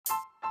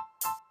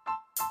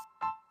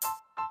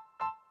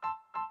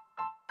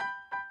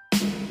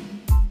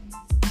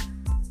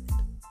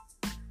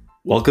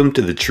Welcome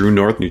to the True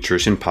North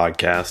Nutrition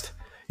Podcast,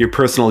 your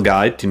personal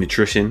guide to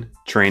nutrition,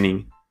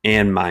 training,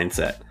 and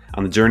mindset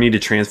on the journey to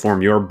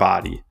transform your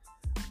body.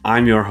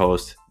 I'm your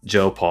host,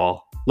 Joe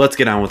Paul. Let's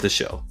get on with the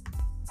show.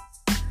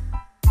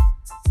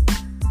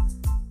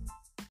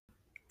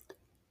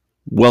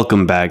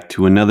 Welcome back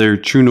to another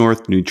True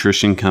North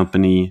Nutrition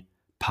Company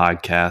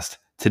podcast.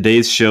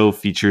 Today's show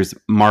features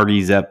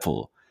Margie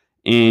Zepfel,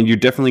 and you're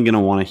definitely going to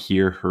want to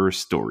hear her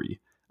story.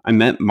 I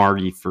met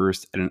Margie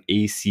first at an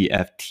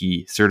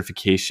ACFT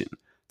certification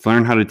to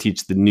learn how to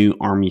teach the new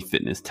Army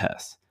fitness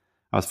test.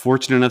 I was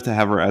fortunate enough to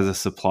have her as a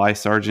supply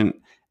sergeant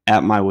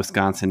at my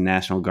Wisconsin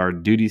National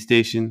Guard duty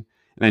station,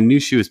 and I knew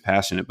she was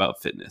passionate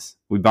about fitness.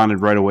 We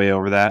bonded right away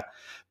over that,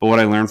 but what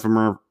I learned from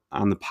her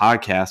on the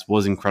podcast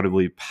was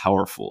incredibly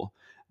powerful.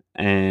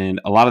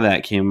 And a lot of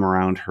that came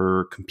around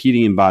her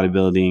competing in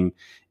bodybuilding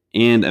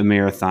and a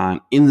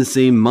marathon in the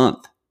same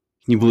month.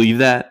 Can you believe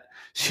that?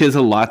 She has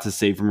a lot to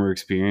say from her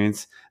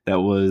experience that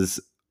was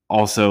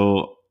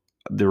also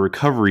the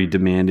recovery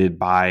demanded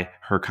by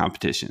her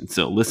competition.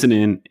 So listen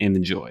in and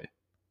enjoy.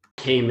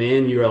 Came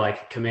in, you were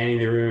like commanding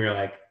the room. You're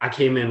like, I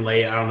came in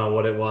late. I don't know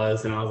what it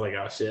was. And I was like,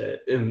 oh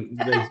shit. And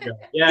they go,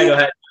 yeah, go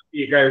ahead.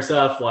 You grab your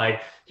stuff.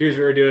 Like, here's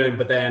what we're doing.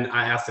 But then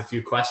I asked a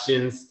few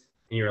questions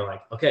and you were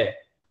like, okay,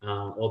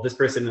 well, this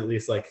person at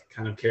least like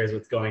kind of cares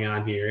what's going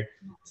on here.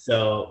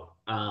 So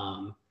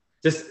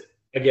just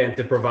again,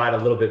 to provide a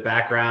little bit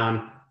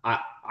background,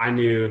 I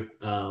knew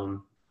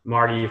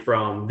Margie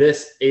from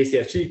this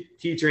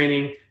ACFT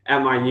training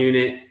at my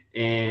unit,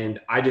 and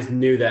I just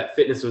knew that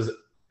fitness was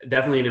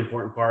definitely an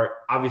important part,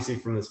 obviously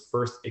from this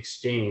first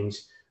exchange,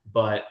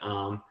 but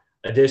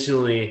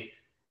additionally,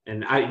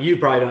 and you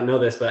probably don't know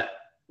this, but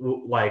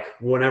like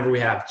whenever we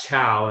have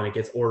chow and it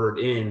gets ordered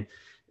in,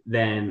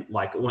 then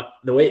like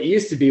the way it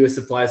used to be with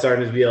supply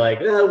sergeants be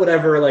like,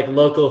 whatever, like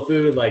local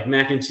food, like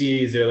mac and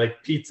cheese or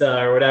like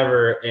pizza or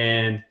whatever.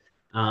 And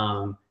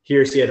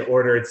here she had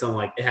ordered some,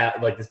 like it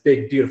had like this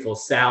big, beautiful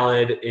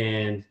salad,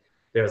 and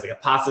there was like a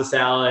pasta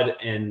salad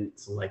and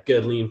some like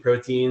good lean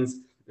proteins.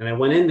 And I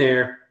went in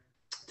there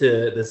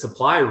to the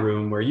supply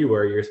room where you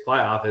were, your supply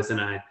office. And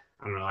I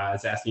don't know, I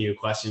was asking you a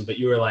question, but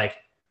you were like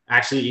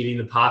actually eating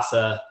the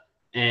pasta.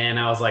 And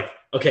I was like,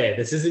 okay,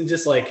 this isn't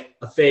just like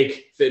a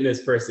fake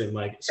fitness person.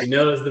 Like she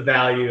knows the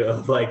value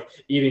of like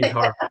eating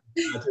carbs,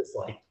 not just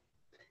like,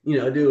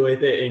 do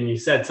with it. And you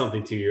said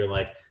something to you, you're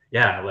like,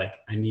 yeah, like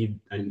I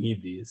need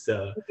these.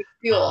 So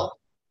fuel.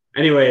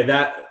 Anyway,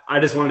 that I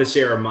just wanted to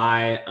share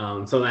my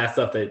some of that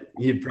stuff that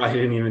you probably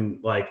didn't even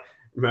like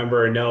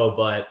remember or know.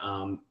 But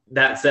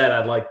that said,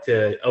 I'd like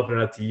to open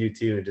it up to you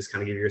too and just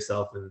kind of give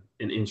yourself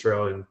an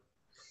intro and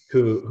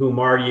who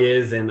Margie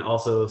is, and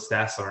also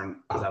Staff Sergeant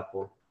Zepfel.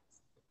 All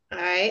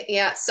right.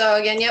 Yeah. So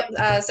again,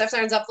 Staff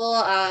Sergeant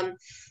Zepfel.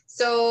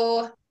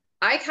 So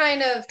I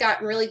kind of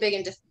got really big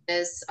into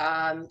fitness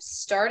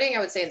starting, I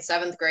would say, in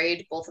 7th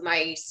grade. Both of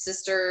my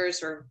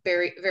sisters were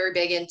very, very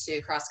big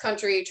into cross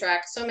country,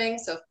 track, swimming.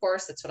 So of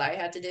course, that's what I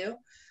had to do.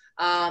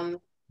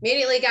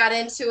 Immediately got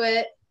into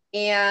it,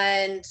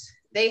 and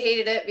they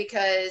hated it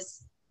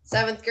because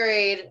 7th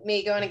grade,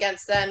 me going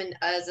against them, and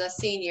as a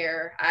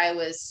senior, I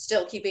was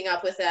still keeping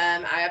up with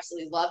them. I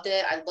absolutely loved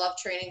it. I loved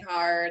training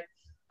hard.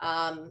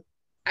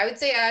 I would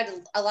say I had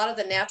a lot of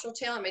the natural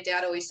talent. My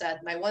dad always said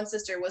my one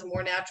sister was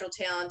more natural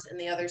talent, and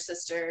the other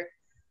sister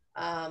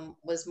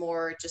was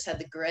more just had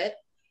the grit.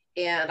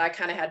 And I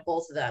kind of had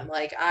both of them.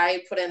 Like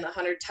I put in the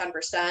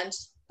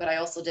 110%, but I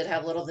also did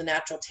have a little of the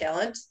natural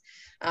talent.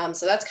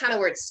 So that's kind of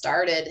where it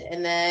started.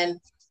 And then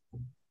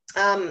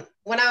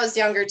when I was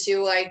younger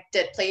too, I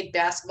played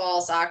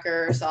basketball,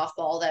 soccer,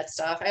 softball, that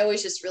stuff. I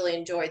always just really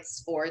enjoyed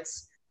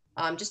sports.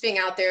 Just being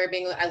out there,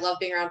 I love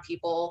being around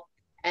people.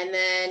 And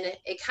then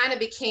it kind of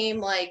became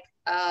like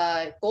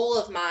a goal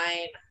of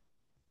mine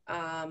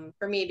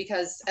for me,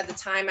 because at the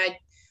time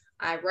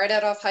I right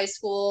out of high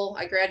school,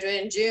 I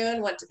graduated in June,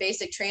 went to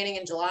basic training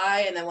in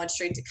July, and then went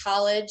straight to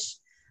college.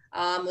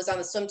 Was on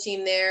the swim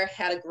team there,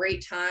 had a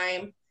great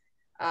time.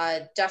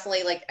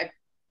 Definitely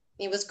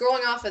it was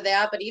growing off of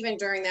that, but even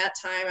during that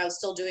time, I was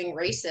still doing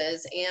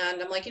races.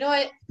 And I'm like, you know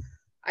what?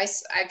 I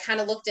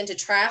kind of looked into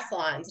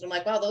triathlons, and I'm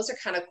like, wow, those are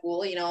kind of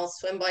cool,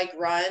 swim, bike,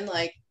 run,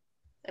 like,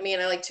 I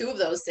mean, I like 2 of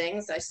those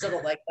things. I still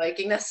don't like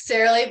biking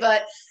necessarily,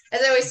 but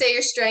as I always say,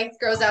 your strength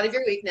grows out of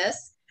your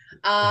weakness.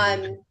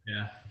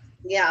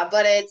 Yeah,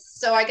 but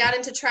so I got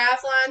into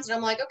triathlons, and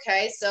I'm like,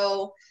 okay,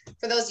 so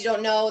for those who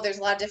don't know, there's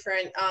a lot of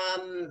different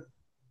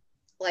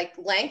like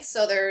lengths.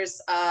 So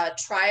there's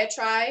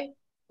tri,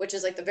 which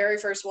is like the very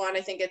first one.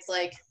 I think it's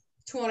like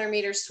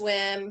 200-meter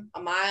swim, a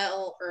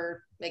mile,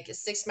 or like a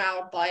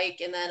 6-mile bike,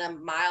 and then a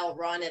mile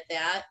run at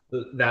that.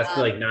 That's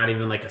like not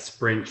even like a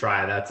sprint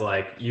try. That's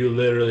like you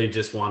literally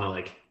just want to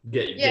like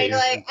get. Yeah, you're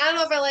like, I don't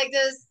know if I like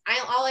this.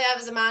 All I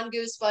have is a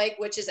mongoose bike,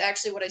 which is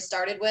actually what I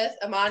started with,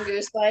 a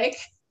mongoose bike.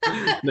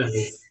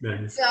 Nice.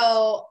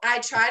 So I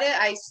tried it.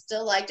 I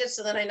still liked it.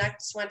 So then I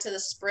next went to the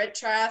sprint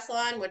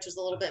triathlon, which was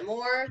a little bit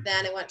more.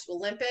 Then I went to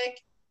Olympic.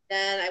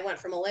 Then I went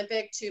from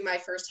Olympic to my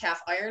first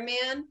half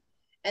Ironman.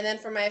 And then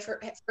for my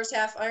first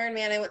half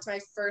Ironman, I went to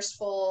my first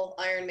full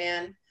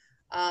Ironman,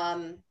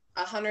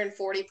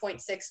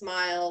 140.6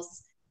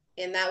 miles,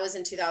 and that was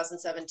in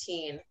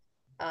 2017.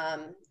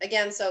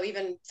 Again, so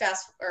even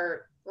fast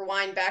or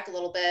rewind back a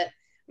little bit,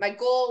 my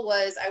goal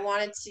was I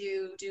wanted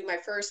to do my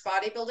first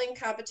bodybuilding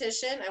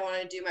competition. I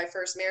wanted to do my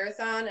first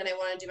marathon, and I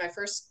wanted to do my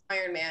first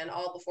Ironman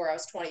all before I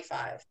was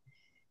 25.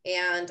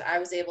 And I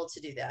was able to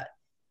do that.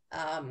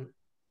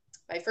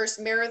 My first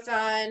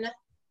marathon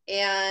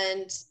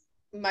and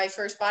my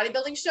first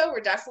bodybuilding show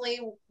were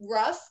definitely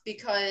rough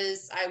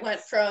because I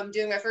went from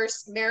doing my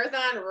first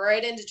marathon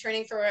right into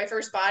training for my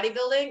first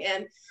bodybuilding.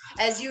 And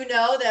as you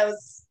know, that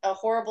was a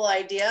horrible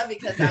idea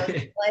because I was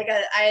like,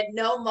 I had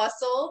no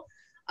muscle.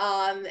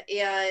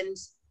 And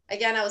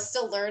again, I was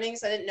still learning,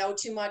 so I didn't know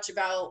too much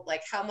about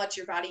like how much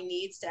your body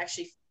needs to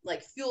actually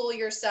like fuel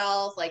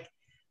yourself, like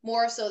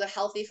more so the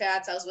healthy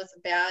fats. I was with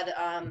a bad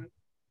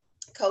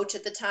coach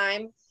at the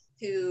time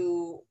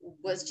who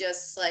was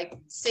just like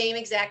same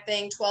exact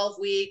thing, 12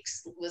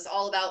 weeks, was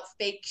all about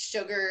fake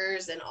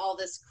sugars and all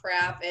this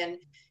crap. And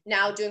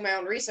now doing my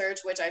own research,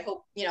 which I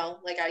hope, you know,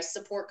 like I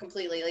support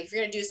completely. Like if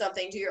you're going to do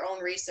something, do your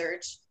own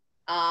research.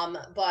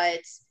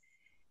 But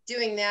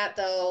doing that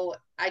though,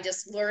 I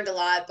just learned a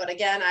lot. But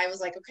again, I was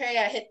like, okay,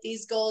 I hit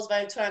these goals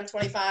by the time I'm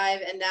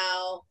 25, and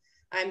now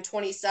I'm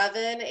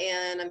 27,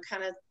 and I'm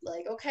kind of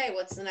like, okay,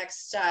 what's the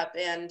next step?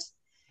 And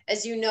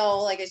as you know,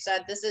 like I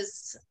said, this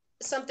is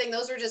something,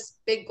 those are just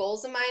big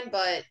goals of mine,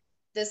 but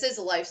this is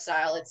a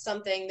lifestyle. It's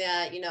something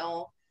that, you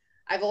know,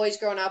 I've always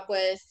grown up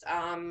with.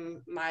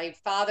 My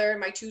father and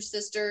my two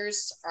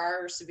sisters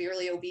are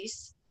severely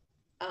obese,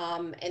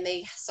 and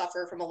they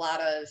suffer from a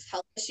lot of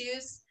health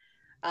issues.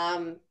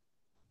 Um,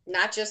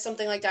 Not just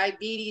something like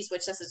diabetes,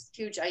 which this is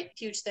huge,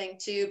 huge thing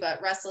too,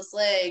 but restless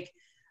leg,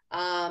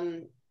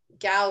 um,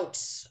 gout,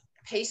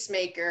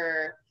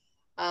 pacemaker,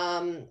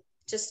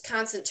 just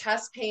constant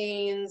chest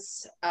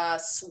pains,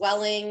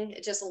 swelling,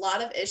 just a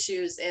lot of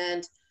issues.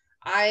 And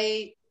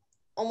I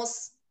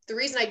almost, the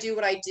reason I do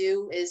what I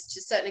do is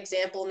to set an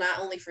example, not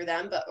only for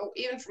them, but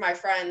even for my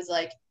friends.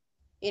 Like,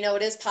 you know,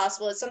 it is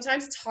possible.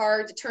 Sometimes it's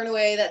hard to turn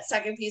away that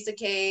second piece of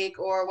cake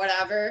or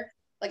whatever.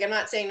 Like, I'm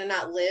not saying to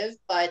not live,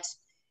 but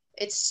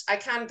it's, I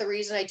kind of, the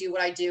reason I do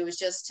what I do is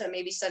just to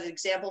maybe set an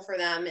example for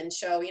them and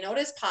show, you know, it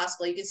is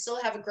possible. You can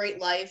still have a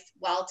great life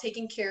while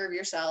taking care of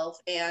yourself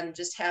and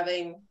just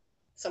having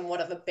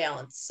somewhat of a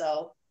balance.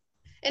 So,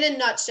 in a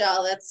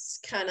nutshell, that's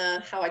kind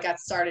of how I got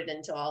started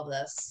into all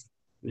this.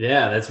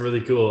 Yeah, that's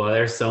really cool.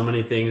 There's so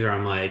many things where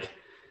I'm like,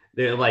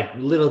 they're like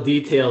little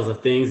details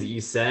of things that you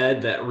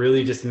said that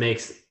really just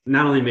makes,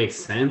 not only makes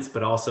sense,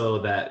 but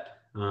also that,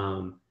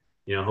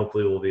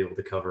 hopefully we'll be able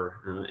to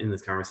cover in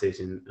this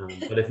conversation.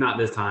 But if not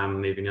this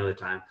time, maybe another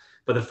time.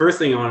 But the first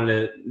thing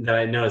that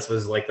I noticed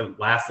was like the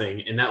last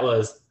thing, and that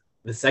was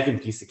the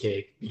second piece of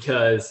cake,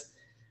 because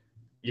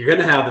you're going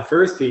to have the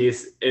first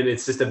piece and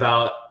it's just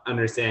about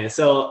understanding.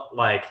 So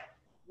like,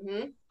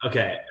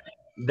 okay,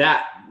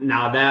 that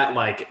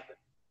like,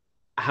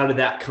 how did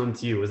that come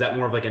to you? Was that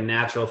more of like a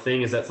natural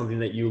thing? Is that something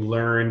that you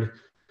learned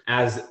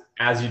as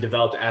you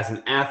developed as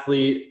an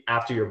athlete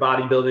after your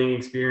bodybuilding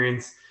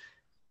experience?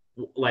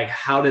 Like,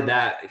 how did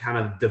that kind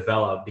of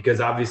develop? Because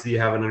obviously you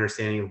have an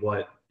understanding of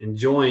what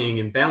enjoying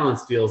and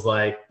balance feels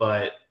like,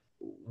 but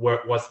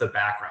what's the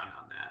background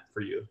on that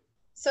for you?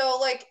 So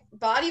like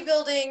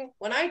bodybuilding,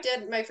 when I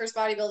did my first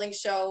bodybuilding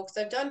show, because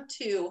I've done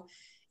two,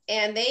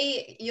 and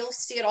you'll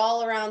see it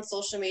all around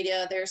social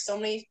media. There's so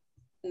many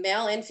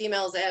male and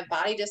females that have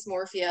body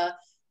dysmorphia.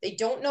 They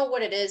don't know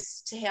what it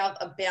is to have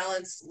a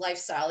balanced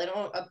lifestyle. They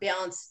don't have a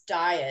balanced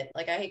diet.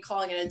 Like, I hate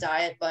calling it a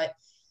diet, but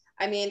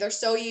I mean, they're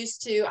so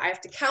used to, I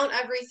have to count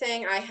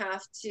everything. I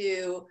have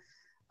to,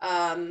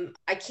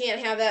 I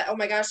can't have that. Oh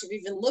my gosh, if you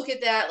even look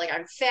at that, like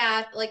I'm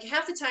fat. Like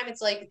half the time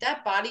it's like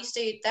that body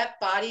state, that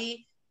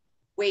body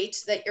weight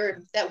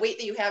that weight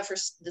that you have for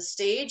the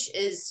stage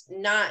is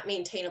not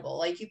maintainable.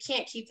 Like you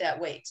can't keep that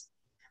weight.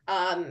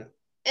 And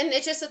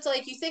it's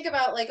like, you think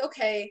about like,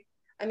 okay,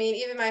 I mean,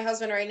 even my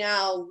husband right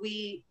now,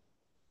 we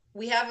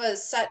have a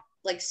set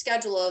like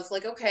schedule of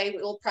like, okay,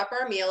 we'll prep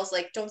our meals.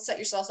 Like, don't set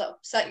yourself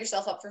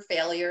up for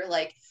failure.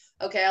 Like,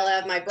 okay, I'll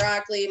have my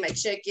broccoli, my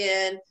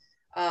chicken.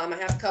 I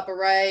have a cup of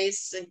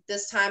rice. And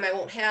this time I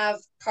won't have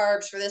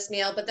carbs for this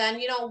meal. But then,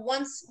 you know,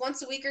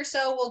 once a week or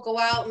so, we'll go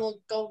out and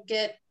we'll go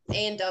get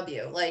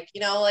A&W. Like,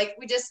 you know, like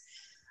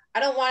I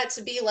don't want it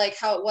to be like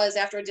how it was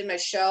after I did my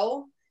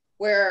show,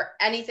 where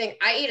anything,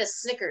 I ate a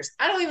Snickers.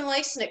 I don't even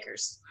like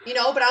Snickers, you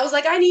know, but I was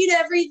like, I need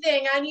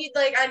everything.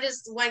 I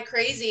just went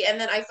crazy. And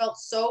then I felt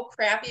so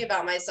crappy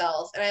about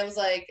myself. And I was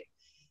like,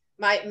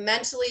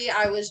 mentally,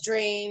 I was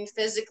drained.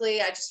 Physically,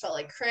 I just felt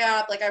like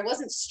crap. Like I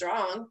wasn't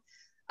strong.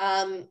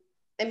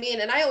 I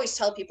mean, and I always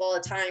tell people all the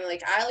time,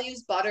 like, I'll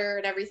use butter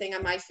and everything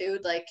on my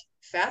food. Like,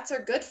 fats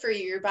are good for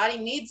you. Your body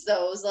needs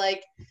those.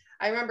 Like,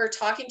 I remember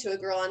talking to a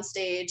girl on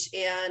stage,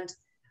 and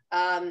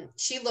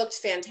she looked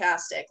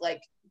fantastic,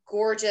 like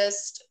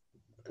gorgeous.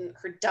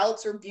 Her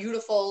delts were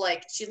beautiful.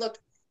 Like, she looked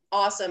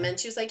awesome. And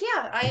she was like,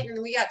 yeah,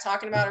 and we got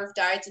talking about her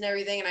diets and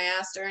everything. And I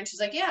asked her and she's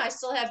like, yeah, I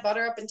still had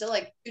butter up until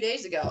like 2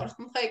 days ago. And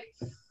I'm like,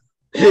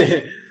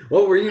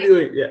 what were you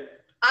doing? Yeah.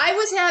 I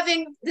was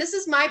having, this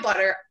is my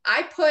butter.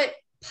 I put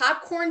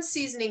popcorn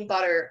seasoning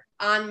butter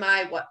on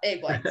my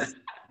egg whites.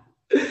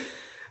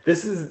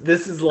 This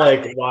is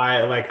like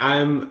why, like,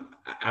 I'm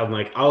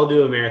like, I'll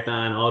do a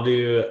marathon. I'll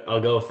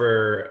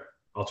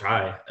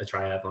try a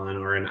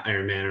triathlon or an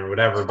Ironman or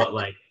whatever. But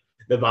like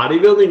the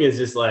bodybuilding is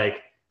just like,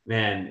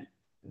 man,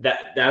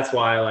 that's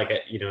why, like,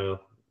 you know,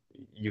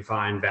 you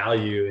find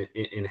value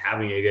in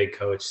having a good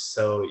coach.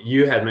 So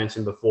you had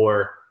mentioned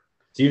before,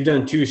 so you've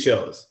done 2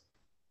 shows.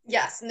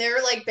 Yes. And they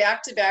were like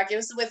back to back. It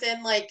was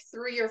within like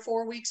 3 or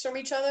 4 weeks from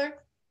each other.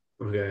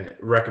 Okay.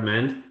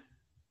 Recommend?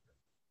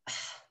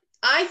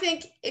 I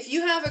think if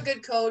you have a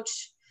good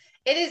coach,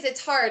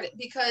 it's hard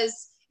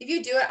because if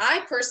you do it,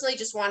 I personally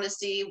just want to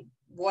see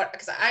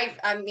because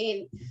I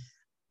mean,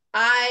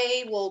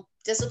 I will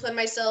discipline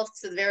myself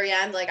to the very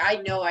end. Like,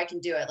 I know I can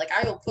do it. Like,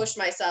 I will push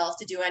myself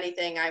to do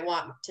anything I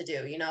want to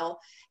do, you know?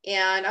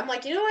 And I'm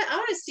like, you know what? I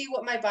want to see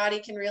what my body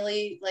can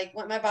really, like,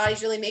 what my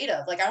body's really made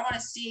of. Like, I want to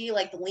see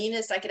like the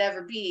leanest I could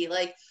ever be.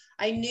 Like,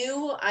 I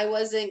knew I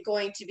wasn't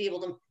going to be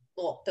able to,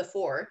 well,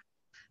 before.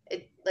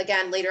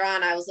 Again, later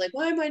on, I was like,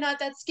 why am I not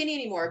that skinny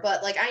anymore?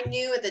 But like, I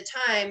knew at the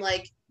time,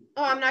 like,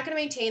 oh, I'm not going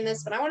to maintain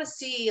this, but I want to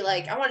see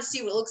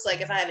what it looks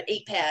like if I have an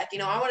 8-pack, you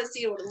know, I want to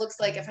see what it looks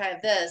like if I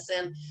have this.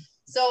 And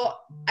so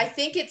I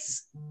think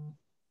it's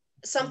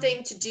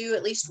something to do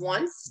at least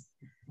once,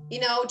 you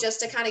know,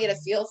 just to kind of get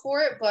a feel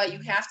for it. But you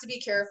have to be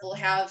careful,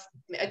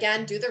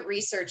 do the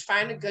research,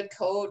 find a good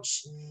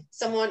coach,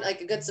 someone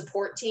like a good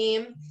support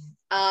team.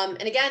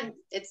 And again,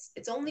 it's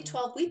only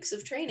 12 weeks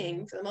of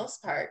training for the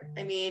most part.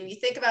 I mean, you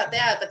think about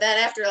that, but then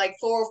after like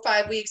 4 or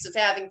 5 weeks of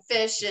having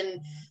fish and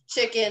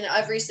chicken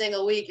every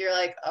single week, you're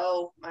like,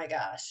 oh my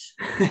gosh.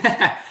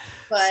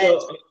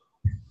 But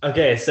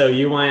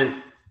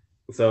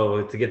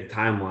so to get the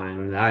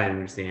timeline, I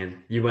understand,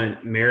 you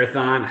went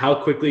marathon. How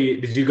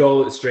quickly did you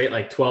go straight,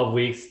 like 12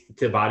 weeks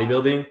to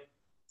bodybuilding?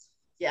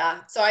 Yeah.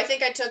 So I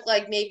think I took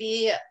like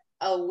maybe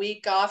a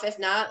week off, if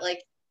not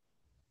like,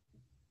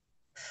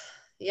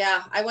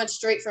 yeah, I went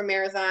straight from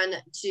marathon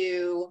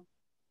to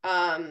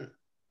the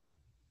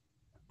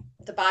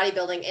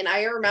bodybuilding. And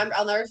I remember,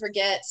 I'll never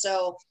forget.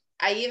 So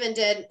I even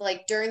did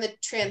like during the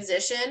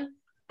transition,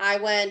 I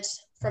went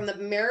from the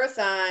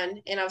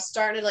marathon and I was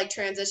starting to like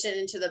transition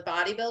into the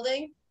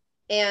bodybuilding.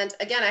 And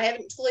again, I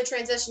haven't fully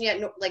transitioned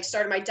yet, like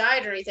started my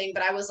diet or anything,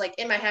 but I was like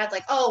in my head,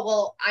 like, oh,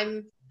 well, I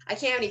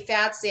can't have any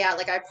fats yet.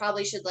 Like I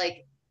probably should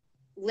like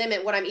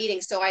limit what I'm eating.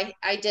 So I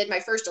did my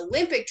first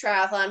Olympic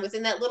triathlon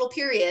within that little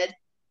period.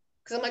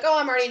 Cause I'm like, oh,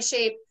 I'm already in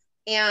shape.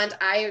 And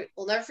I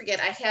will never forget,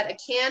 I had a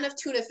can of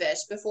tuna fish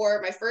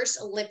before my first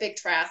Olympic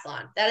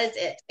triathlon. That is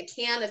it. A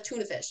can of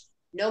tuna fish,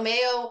 no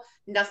mayo,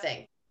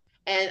 nothing.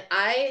 And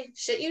I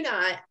shit you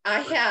not, I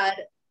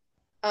had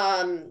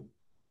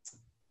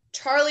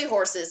Charlie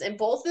horses in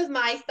both of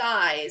my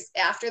thighs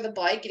after the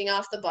bike, getting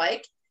off the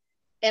bike.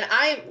 And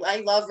I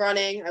love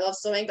running, I love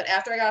swimming, but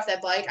after I got off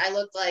that bike, I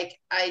looked like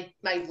I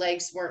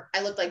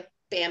looked like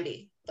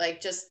Bambi.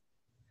 Like just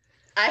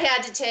I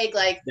had to take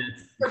like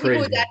for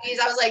people with diabetes,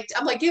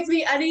 I'm like, give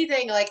me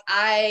anything. Like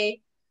I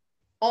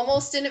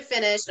almost didn't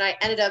finish and I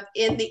ended up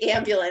in the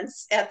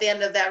ambulance at the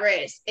end of that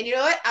race. And you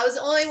know what? I was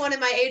the only one in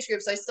my age group,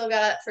 so I still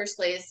got first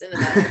place in the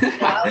medal.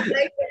 So I was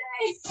like,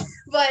 hey.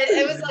 But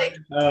it was like,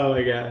 oh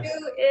my gosh,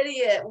 you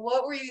idiot.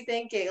 What were you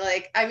thinking?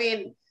 Like, I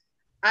mean,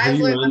 I've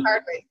learned the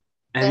hard way.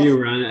 Have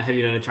you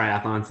done a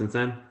triathlon since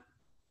then?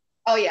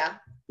 Oh yeah.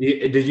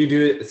 Did you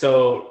do it?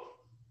 So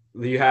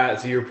you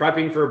were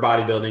prepping for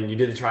bodybuilding. You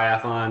did the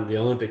triathlon, the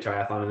Olympic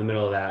triathlon in the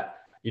middle of that.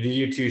 You did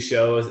your 2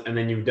 shows, and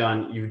then you've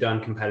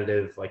done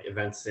competitive like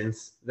events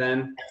since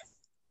then.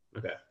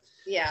 Okay.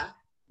 Yeah.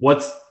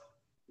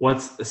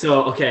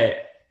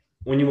 Okay.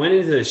 When you went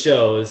into the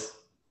shows,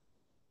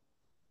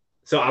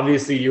 so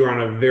obviously you were on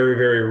a very,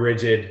 very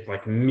rigid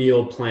like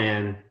meal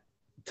plan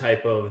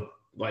type of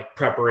like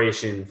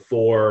preparation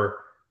for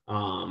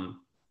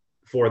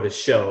the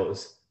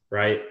shows,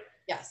 right?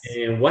 Yes.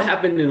 And what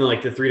happened in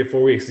like the 3 to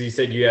 4 weeks? You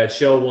said you had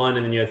show 1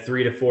 and then you had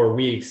 3 to 4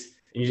 weeks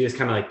and you just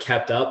kind of like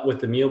kept up with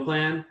the meal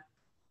plan.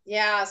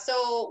 Yeah.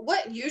 So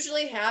what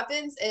usually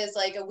happens is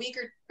like a week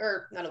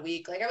or not a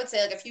week, like I would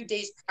say like a few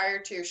days prior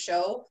to your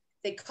show,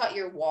 they cut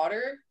your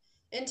water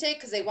intake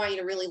because they want you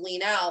to really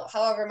lean out.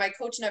 However, my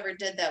coach never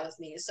did that with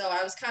me. So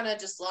I was kind of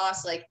just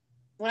lost. Like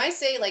when I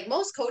say like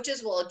most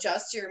coaches will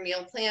adjust your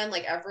meal plan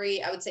like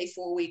every, I would say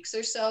 4 weeks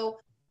or so,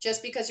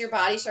 just because your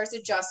body starts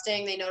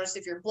adjusting. They notice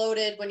if you're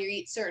bloated when you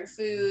eat certain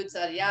foods,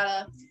 yada,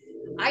 yada.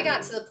 I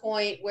got to the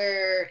point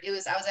where I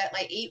was at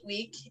my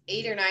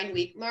 8 or 9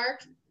 week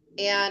mark,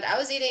 and I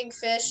was eating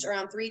fish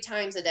around 3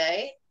 times a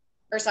day,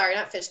 or sorry,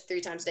 not fish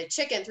 3 times a day,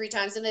 chicken 3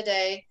 times in a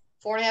day,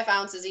 4.5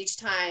 ounces each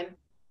time.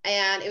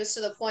 And it was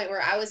to the point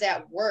where I was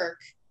at work,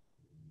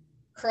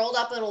 curled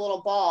up in a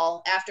little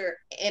ball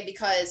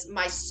because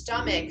my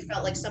stomach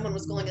felt like someone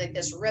was going like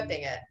this,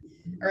 ripping it,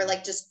 or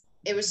like just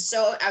I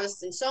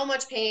was in so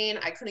much pain.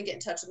 I couldn't get in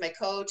touch with my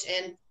coach.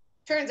 And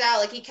turns out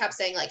like he kept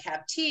saying like,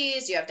 have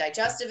teas, you have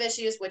digestive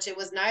issues, which it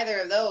was neither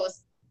of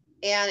those.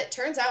 And it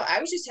turns out I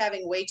was just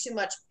having way too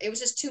much. It was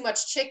just too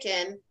much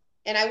chicken.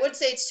 And I would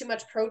say it's too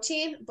much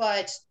protein,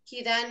 but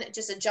he then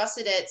just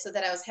adjusted it so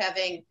that I was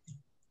having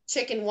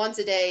chicken once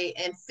a day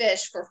and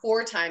fish for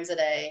 4 times a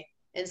day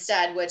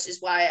instead, which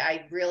is why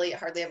I really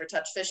hardly ever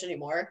touch fish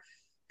anymore,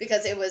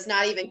 because it was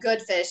not even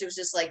good fish. It was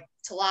just like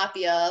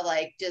tilapia,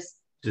 like just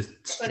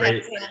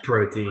straight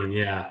protein.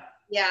 Yeah.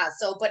 Yeah.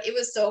 So, but it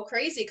was so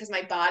crazy because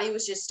my body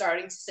was just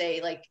starting to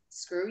say, like,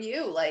 screw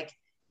you. Like,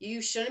 you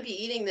shouldn't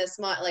be eating this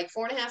much, like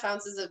 4.5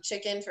 ounces of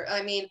chicken for,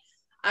 I mean,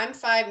 I'm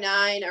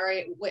 5'9", all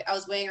right. I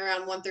was weighing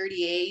around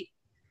 138.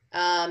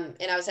 And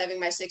I was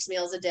having my 6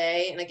 meals a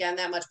day. And again,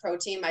 that much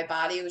protein, my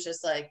body was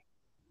just like,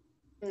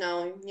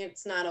 no,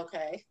 it's not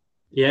okay.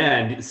 Yeah.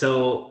 And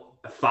so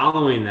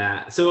following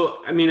that,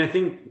 so, I mean, I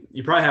think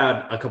you probably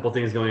had a couple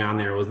things going on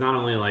there. It was not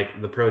only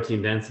like the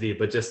protein density,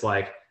 but just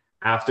like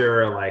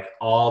after like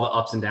all the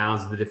ups and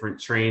downs of the different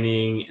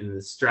training and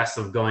the stress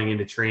of going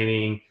into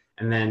training,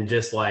 and then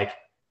just like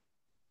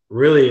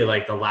really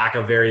like the lack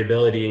of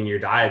variability in your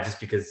diet, just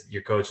because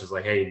your coach is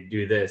like, hey,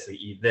 do this,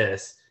 eat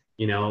this,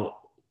 you know,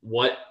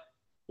 what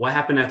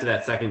happened after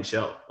that second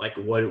show? Like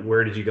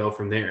where did you go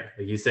from there?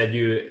 Like you said,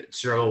 you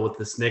struggled with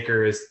the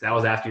Snickers. That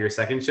was after your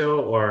second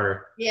show,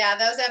 or? Yeah,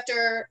 that was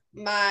after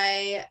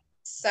my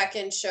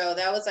second show.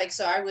 That was like,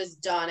 so I was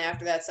done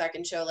after that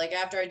second show. Like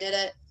after I did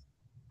it,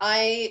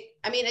 I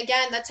mean,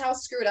 again, that's how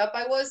screwed up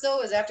I was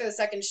though, is after the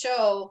second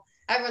show,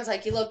 everyone's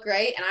like, you look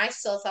great. And I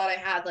still thought I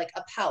had like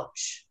a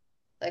pouch.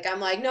 Like,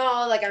 I'm like,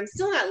 no, like I'm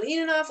still not lean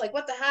enough. Like,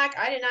 what the heck?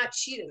 I did not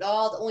cheat at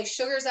all. The only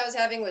sugars I was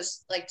having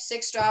was like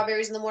 6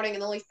 strawberries in the morning,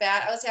 and the only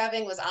fat I was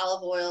having was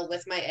olive oil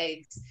with my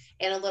eggs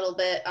and a little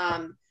bit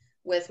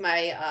with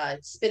my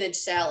spinach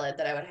salad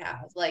that I would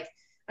have. Like,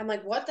 I'm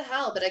like, what the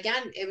hell? But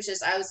again, it was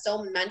just, I was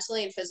so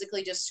mentally and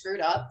physically just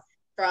screwed up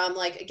from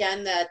like,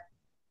 again,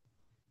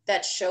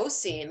 that show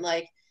scene.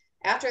 Like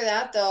after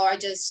that though,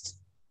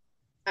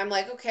 I'm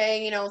like,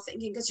 okay,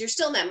 thinking, because you're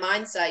still in that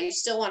mindset, you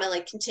still want to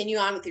like continue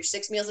on with your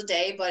 6 meals a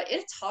day, but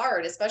it's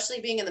hard, especially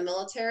being in the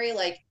military.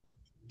 Like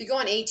if you go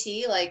on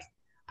AT, like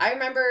I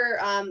remember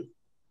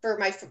for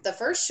the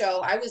first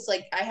show, I was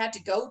like, I had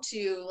to go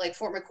to like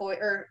Fort McCoy,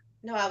 or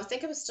no, I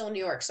think it was still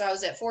New York. So I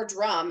was at Fort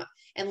Drum,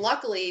 and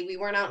luckily we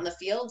weren't out in the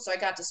field, so I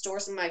got to store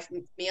some of my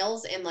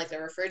meals in like the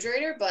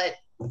refrigerator. But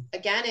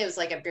again, it was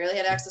like I barely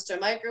had access to a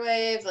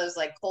microwave. It was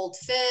like cold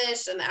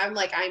fish, and I'm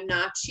like, I'm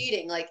not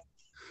cheating. Like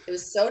it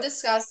was so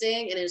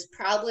disgusting, and it was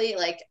probably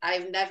like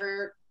I've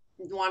never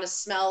want to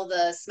smell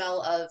the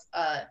smell of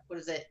what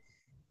is it?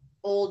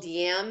 Old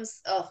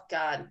yams. Oh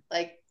God,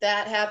 like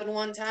that happened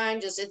one time.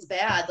 Just it's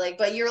bad. Like,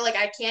 but you're like,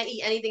 I can't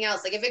eat anything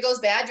else. Like if it goes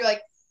bad, you're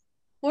like,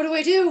 what do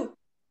I do?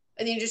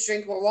 And then you just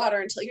drink more water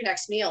until your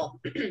next meal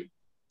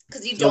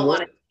because you don't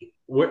want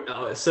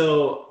to.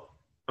 So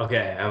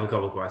okay, I have a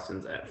couple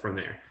questions from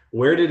there.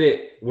 Where did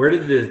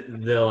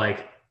the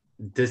like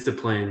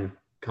discipline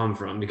come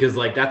from? Because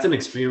like that's an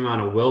extreme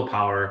amount of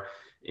willpower,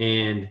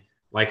 and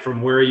like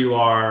from where you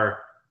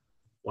are,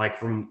 like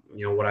from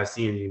what I've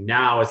seen you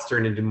now, it's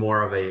turned into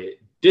more of a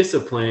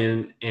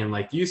discipline and,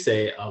 like you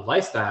say, a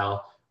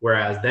lifestyle,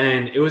 whereas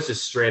then it was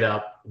just straight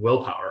up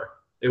willpower.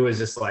 It was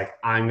just like,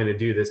 I'm going to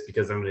do this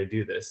because I'm going to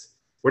do this.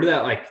 Where did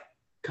that like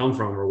come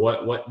from, or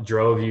what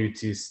drove you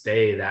to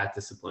stay that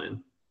disciplined?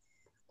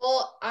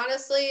 Well,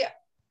 honestly,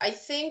 I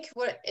think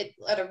what it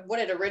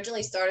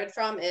originally started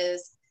from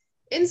is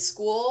in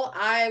school,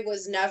 I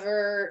was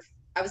never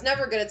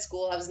good at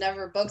school. I was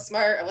never book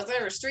smart. I was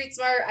never street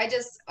smart. I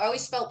just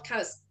always felt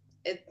kind of,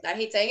 I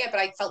hate saying it, but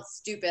I felt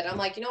stupid. I'm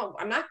like,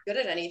 I'm not good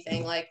at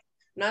anything. Like,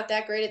 I'm not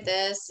that great at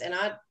this and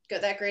not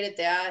that great at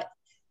that.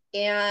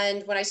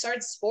 And when I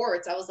started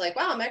sports, I was like,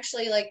 wow, I'm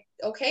actually like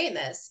okay in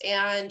this.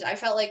 And I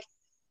felt like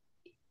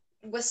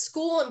with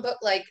school and book,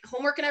 like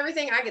homework and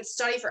everything, I could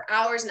study for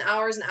hours and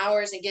hours and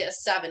hours and get a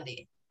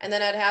 70. And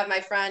then I'd have my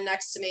friend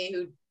next to me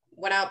who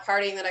went out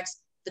partying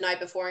the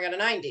night before and got a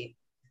 90.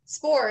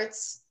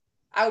 Sports,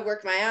 I would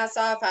work my ass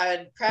off. I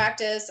would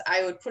practice.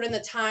 I would put in the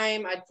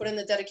time. I'd put in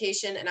the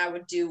dedication, and I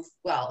would do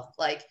well.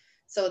 Like,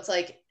 so it's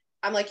like,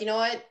 I'm like, you know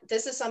what?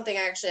 This is something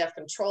I actually have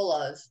control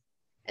of.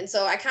 And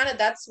so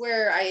that's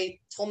where I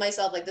told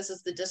myself, like, this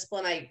is the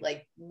discipline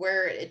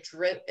where it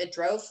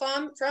drove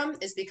from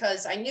is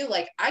because I knew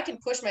like I can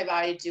push my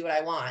body to do what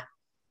I want.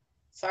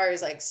 As far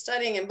as like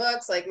studying in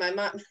books, like my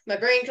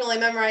brain can only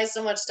memorize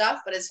so much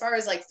stuff. But as far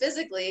as like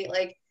physically,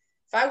 like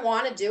if I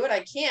want to do it,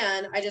 I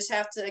can. I just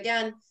have to,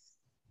 again,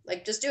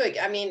 like just do it.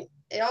 I mean,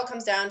 it all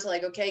comes down to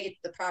like, okay, get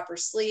the proper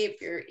sleep,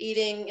 you're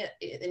eating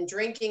and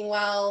drinking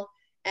well.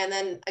 And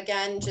then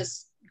again,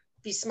 just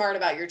be smart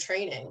about your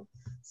training.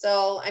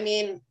 So, I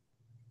mean,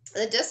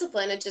 the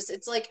discipline,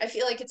 it's like, I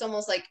feel like it's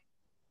almost like,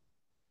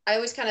 I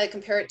always kind of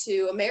compare it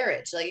to a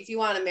marriage. Like if you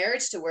want a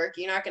marriage to work,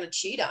 you're not going to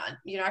cheat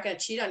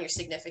on your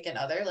significant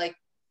other. Like,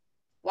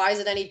 why is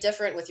it any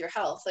different with your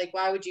health? Like,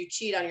 why would you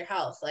cheat on your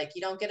health? Like,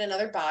 you don't get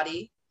another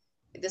body.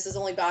 This is the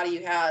only body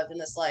you have in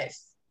this life.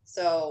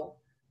 So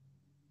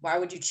why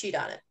would you cheat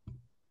on it?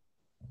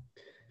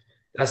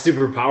 That's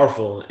super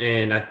powerful.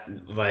 And I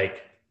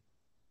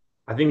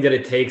think that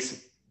it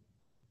takes,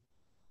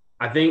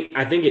 I think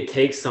it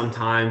takes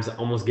sometimes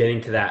almost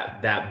getting to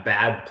that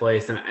bad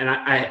place. And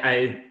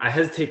I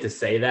hesitate to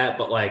say that,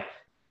 but like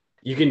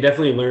you can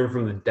definitely learn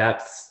from the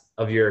depths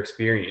of your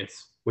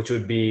experience, which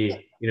would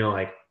be,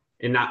 like,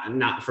 and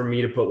not for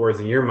me to put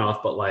words in your mouth,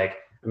 but like,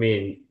 I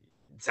mean,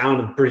 it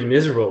sounded pretty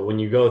miserable when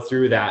you go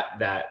through that,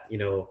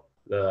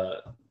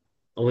 the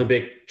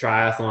Olympic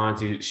triathlon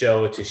to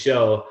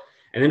show,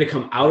 and then to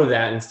come out of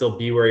that and still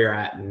be where you're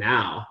at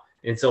now.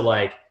 And so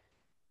like,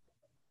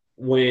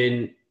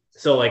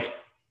 like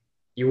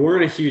you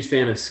weren't a huge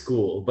fan of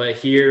school, but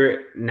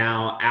here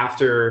now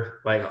after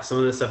like some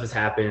of this stuff has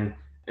happened,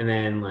 and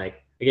then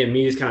like again,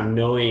 me just kind of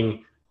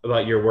knowing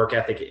about your work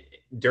ethic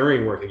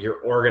during work, like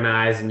you're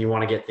organized and you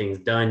want to get things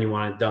done, you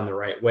want it done the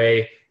right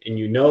way, and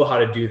you know how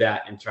to do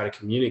that and try to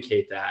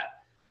communicate that.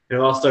 And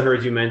I've also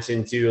heard you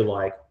mention too,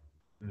 like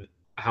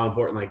how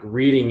important like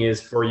reading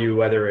is for you,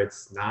 whether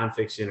it's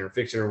nonfiction or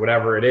fiction or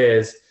whatever it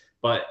is.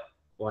 But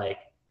like,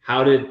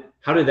 how did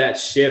that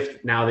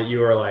shift now that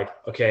you are like,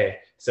 okay,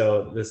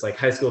 so this like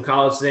high school,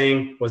 college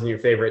thing wasn't your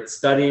favorite,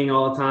 studying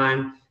all the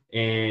time,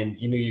 and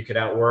you knew you could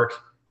outwork,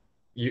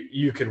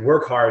 you could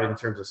work hard in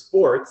terms of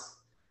sports,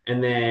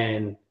 and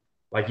then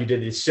like you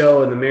did this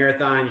show and the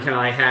marathon, you kind of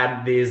like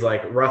had these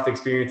like rough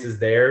experiences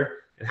there.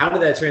 And how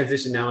did that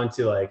transition now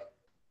into like,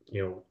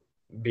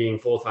 being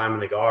full-time in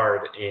the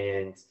Guard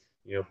and,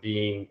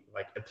 being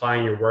like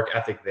applying your work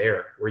ethic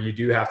there, where you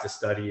do have to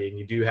study and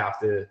you do have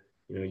to,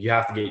 you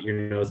have to get your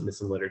nose into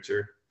some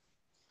literature?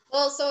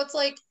 Well, so it's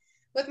like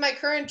with my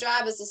current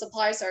job as a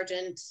supply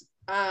sergeant,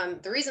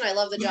 the reason I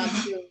love the job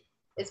too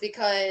is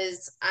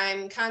because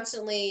I'm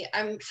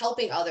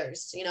helping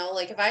others.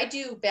 Like if I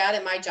do bad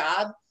at my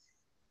job,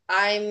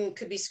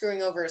 could be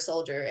screwing over a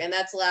soldier, and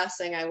that's the last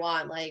thing I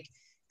want. Like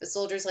the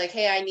soldier's like,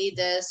 hey, I need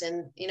this.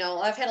 And,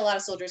 I've had a lot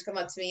of soldiers come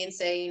up to me and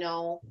say,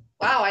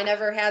 wow, I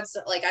never had,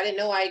 like, I didn't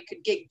know I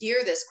could get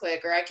gear this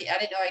quick, or I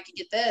didn't know I could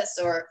get this,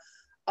 or,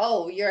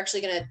 oh, you're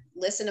actually going to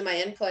listen to my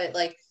input.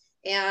 Like,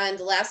 and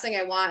the last thing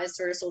I want is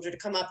for a soldier to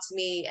come up to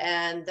me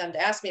and them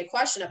to ask me a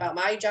question about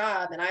my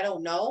job and I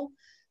don't know.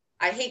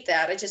 I hate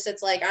that.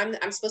 It's like,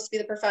 I'm supposed to be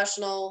the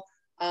professional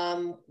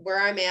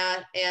where I'm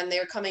at, and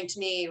they're coming to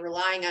me,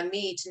 relying on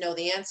me to know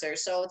the answer.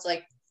 So it's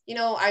like,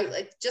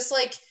 I just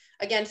like,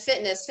 again,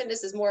 fitness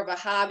is more of a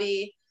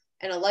hobby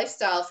and a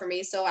lifestyle for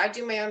me. So I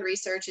do my own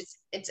research.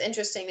 It's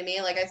interesting to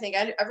me. Like, I think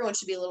everyone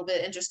should be a little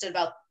bit interested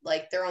about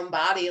like their own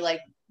body.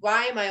 Like,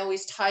 why am I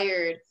always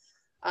tired?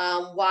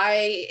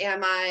 Why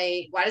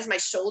does my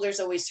shoulders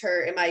always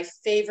hurt? Am I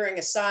favoring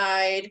a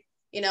side?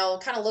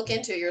 Kind of look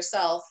into it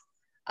yourself.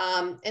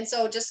 And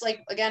so just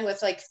like, again,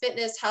 with like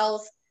fitness,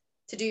 health,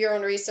 to do your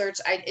own research,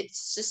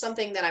 it's just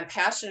something that I'm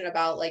passionate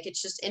about. Like,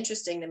 it's just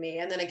interesting to me.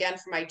 And then again,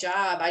 for my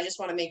job, I just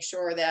want to make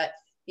sure that,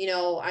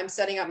 I'm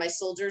setting up my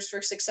soldiers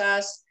for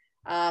success.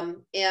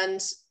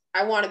 And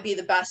I want to be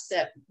the best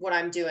at what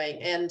I'm doing.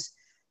 And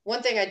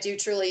one thing I do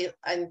truly,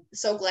 I'm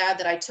so glad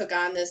that I took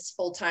on this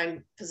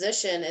full-time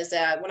position, is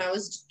that when I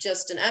was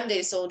just an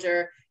M-Day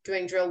soldier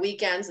doing drill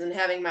weekends and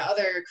having my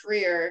other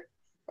career,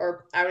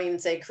 or I don't even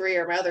say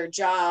career, my other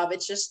job,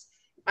 it's just,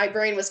 my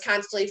brain was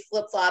constantly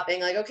flip-flopping.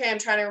 Like, okay, I'm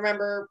trying to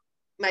remember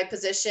my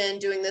position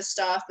doing this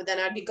stuff, but then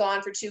I'd be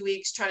gone for 2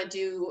 weeks trying to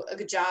do a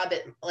good job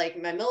at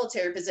like my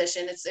military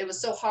position. It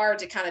was so hard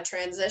to kind of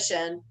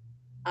transition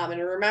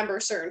and remember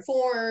certain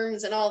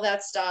forms and all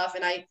that stuff.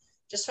 And I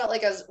just felt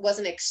like I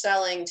wasn't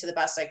excelling to the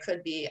best I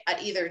could be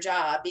at either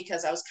job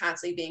because I was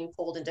constantly being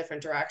pulled in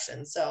different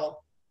directions. So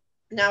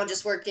now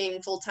just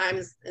working full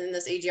time in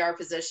this AGR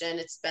position,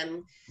 it's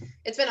been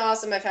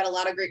awesome. I've had a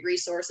lot of great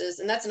resources.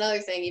 And that's another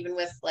thing, even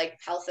with like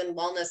health and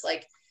wellness,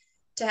 like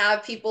to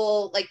have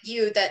people like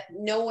you that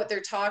know what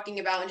they're talking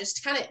about and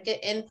just kind of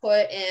get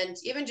input, and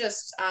even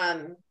just,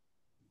 I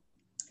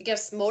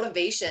guess,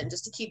 motivation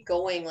just to keep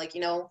going. Like,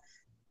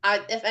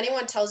 if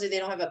anyone tells you they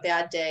don't have a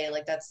bad day,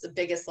 like that's the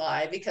biggest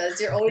lie,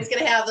 because you're always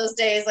going to have those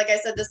days. Like I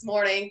said this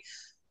morning,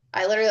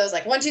 I literally was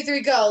like, 1, 2,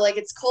 3, go. Like,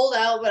 it's cold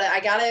out, but I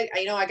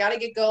gotta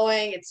get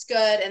going. It's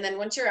good. And then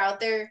once you're out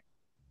there,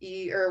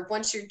 or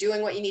once you're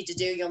doing what you need to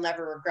do, you'll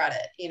never regret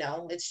it.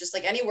 It's just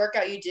like any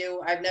workout you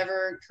do. I've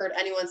never heard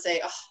anyone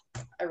say,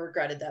 oh, I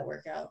regretted that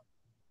workout.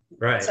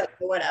 Right. So,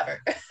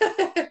 whatever.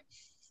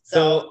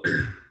 So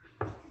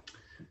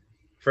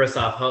first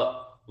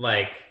off,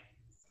 like,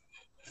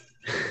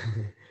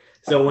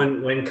 so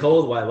when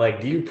cold,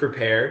 like, do you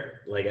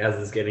prepare, like, as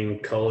it's getting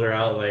colder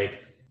out,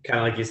 like, kind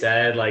of like you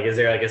said, like, is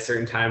there like a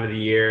certain time of the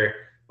year,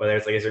 whether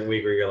it's like a certain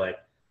week where you're like,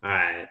 all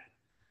right,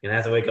 you're gonna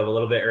have to wake up a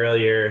little bit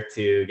earlier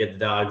to get the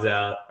dogs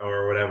out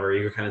or whatever?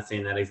 You were kind of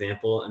saying that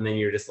example, and then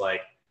you're just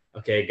like,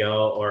 okay,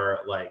 go. Or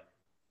like,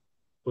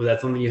 was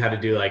that something you had to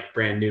do like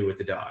brand new with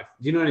the dog?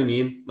 Do you know what I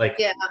mean? Like,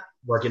 yeah,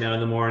 working out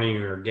in the morning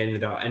or getting the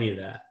dog, any of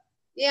that?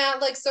 Yeah,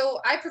 like, so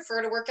I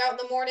prefer to work out in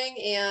the morning,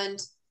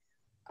 and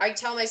I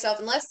tell myself,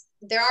 unless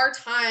there are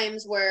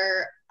times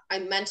where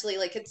I'm mentally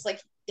like, it's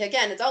like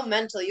again, it's all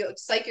mental. You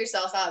psych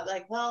yourself out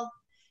like, well,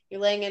 you're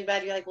laying in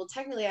bed, you're like, well,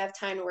 technically I have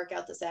time to work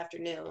out this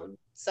afternoon.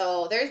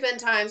 So there's been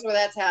times where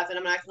that's happened,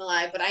 I'm not gonna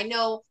lie, but I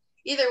know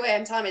either way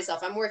I'm telling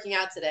myself I'm working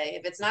out today.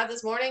 If it's not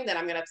this morning, then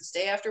I'm gonna have to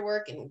stay after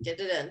work and get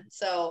it in.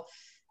 So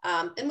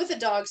and with the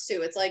dogs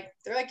too, it's like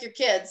they're like your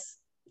kids.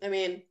 I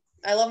mean,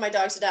 I love my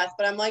dogs to death,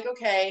 but I'm like,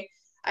 okay,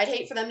 I'd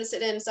hate for them to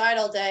sit inside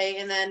all day.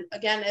 And then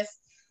again, if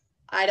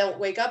I don't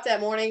wake up that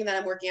morning, then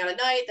I'm working out at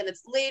night, then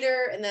it's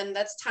later, and then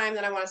that's time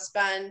that I want to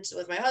spend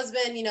with my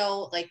husband, you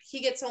know, like he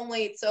gets home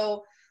late.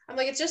 So I'm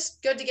like, it's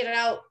just good to get it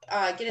out,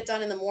 get it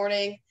done in the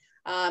morning.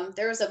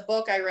 There was a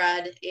book I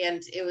read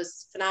and it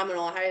was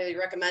phenomenal. I highly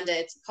recommend it.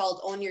 It's called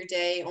Own Your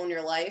Day, Own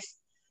Your Life.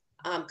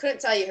 Couldn't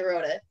tell you who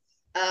wrote it,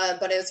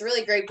 but it was a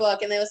really great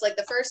book. And it was like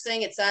the first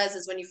thing it says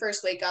is when you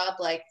first wake up,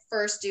 like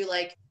first do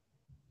like,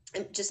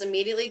 just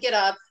immediately get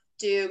up,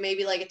 do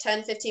maybe like a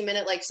 10-15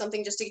 minute, like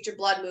something just to get your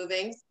blood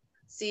moving.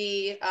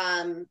 See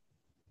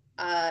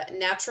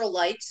natural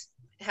light.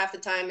 Half the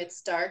time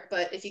it's dark,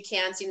 but if you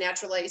can see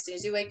natural light as soon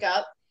as you wake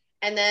up.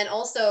 And then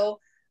also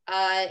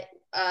to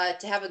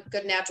have a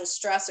good natural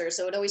stressor.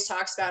 So it always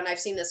talks about, and I've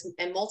seen this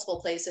in multiple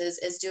places,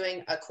 is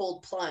doing a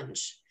cold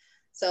plunge.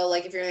 So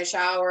like if you're in a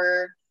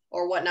shower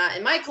or whatnot,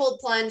 and my cold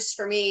plunge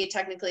for me,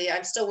 technically,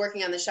 I'm still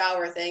working on the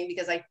shower thing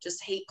because I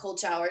just hate cold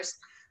showers.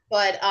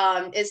 But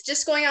it's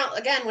just going out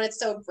again when it's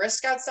so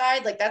brisk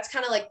outside. Like that's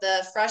kind of like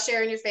the fresh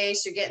air in your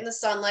face. You're getting the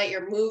sunlight.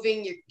 You're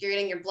moving. You're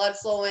getting your blood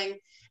flowing,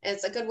 and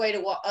it's a good way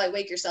to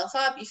wake yourself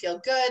up. You feel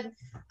good.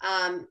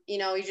 You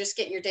know, you're just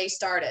getting your day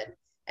started.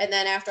 And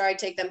then after I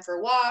take them for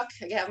a walk,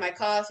 I have my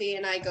coffee,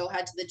 and I go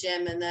head to the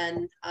gym, and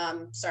then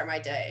start my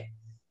day.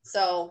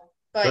 So,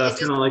 but So that's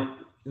kind of like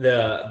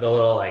the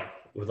little like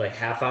with like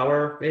half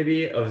hour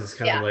maybe of just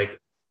kind of like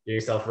get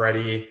yourself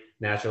ready,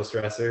 natural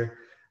stressor.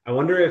 I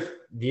wonder if,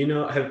 do you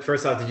know,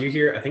 first off, did you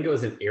hear, I think it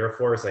was an Air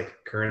Force, like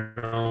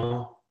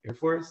Colonel Air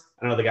Force?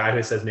 I don't know, the guy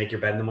who says make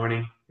your bed in the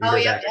morning. Oh,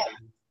 yeah.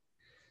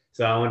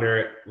 So I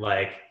wonder,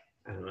 like,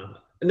 I don't know.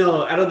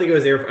 No, I don't think it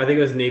was Air Force. I think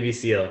it was Navy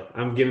SEAL.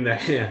 I'm giving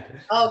that. Yeah.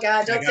 Oh,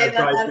 God, don't say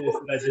that.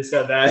 I just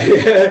said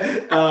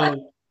that.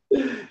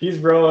 He's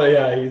bro.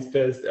 Yeah, he's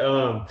pissed.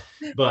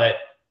 But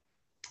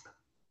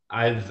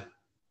I've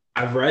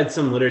read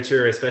some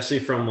literature, especially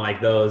from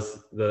like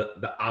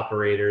the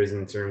operators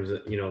in terms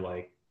of, you know,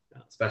 like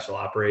special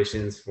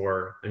operations,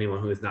 for anyone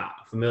who is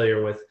not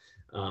familiar with,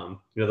 you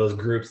know, those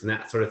groups and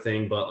that sort of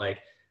thing. But like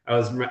I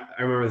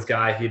remember this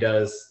guy, he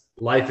does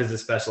Life is a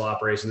Special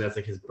Operation. That's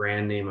like his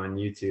brand name on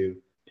YouTube.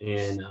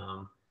 And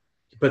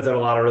he puts out a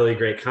lot of really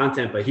great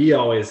content, but he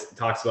always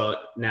talks about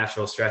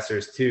natural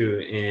stressors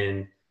too.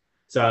 And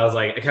so I was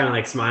like, I kind of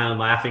like smiling,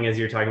 laughing as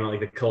you're talking about like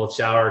the cold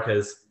shower.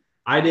 Cause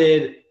I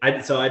did the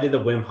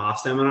Wim Hof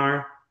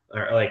seminar,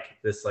 or like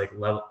this like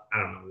level, I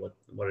don't know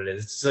what it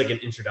is. It's just like an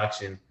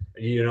introduction.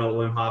 You know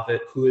Wim Hof,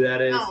 who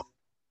that is? No.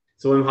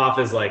 So Wim Hof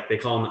is like, they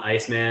call him the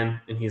Iceman,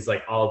 and he's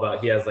like all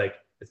about, he has like,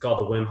 it's called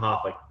the Wim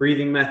Hof like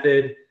breathing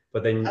method,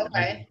 but then you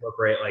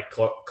incorporate like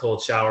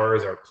cold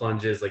showers or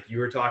plunges like you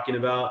were talking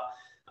about.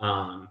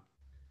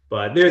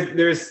 But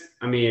there's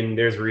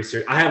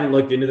research. I haven't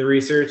looked into the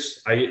research.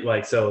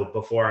 So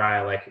before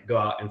I like go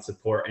out and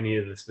support any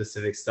of the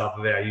specific stuff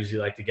of it, I usually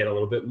like to get a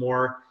little bit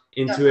more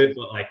into it.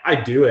 But like I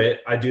do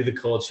the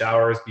cold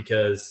showers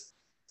because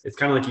it's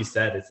kind of like you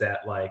said, it's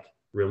that like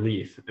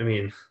relief. I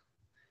mean,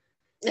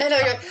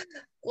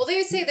 well,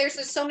 they say there's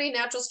just so many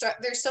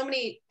there's so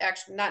many,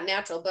 actually not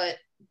natural, but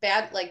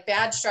bad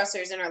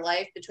stressors in our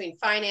life, between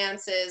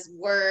finances,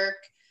 work,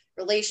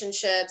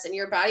 relationships, and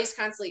your body's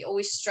constantly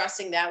always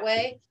stressing that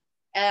way.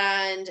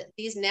 And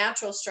these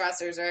natural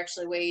stressors are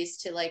actually ways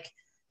to like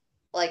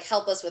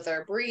help us with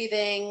our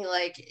breathing.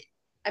 Like,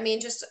 I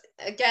mean, just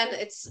again,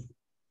 it's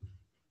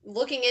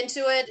looking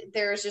into it.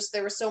 There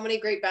were so many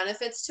great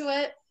benefits to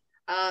it.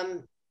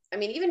 I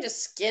mean, even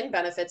just skin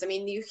benefits. I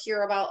mean, you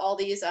hear about all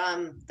these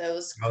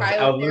those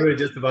I was literally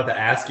just about to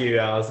ask you.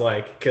 I was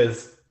like,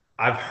 because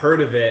I've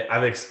heard of it,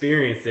 I've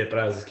experienced it, but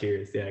I was just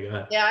curious. Yeah, go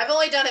ahead. Yeah, I've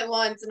only done it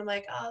once, and I'm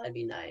like, oh, that'd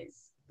be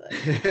nice. But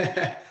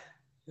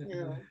you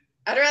know,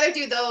 I'd rather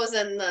do those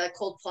than the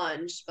cold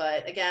plunge.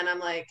 But again, I'm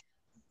like,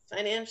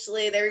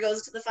 financially, there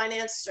goes to the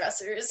finance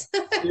stressors.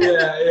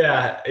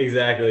 yeah,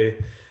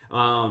 exactly.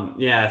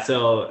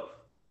 So,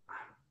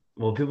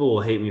 well, people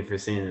will hate me for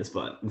saying this,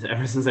 but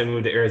ever since I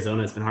moved to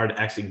Arizona, it's been hard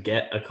to actually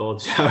get a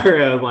cold shower.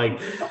 I'm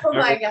like, oh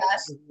my gosh,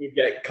 you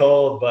get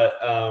cold, but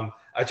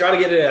I try to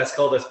get it as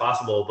cold as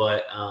possible.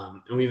 But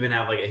and we even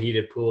have like a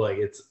heated pool. Like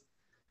it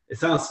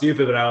sounds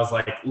stupid, but I was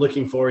like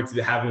looking forward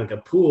to having like a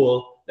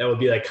pool that would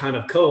be like kind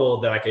of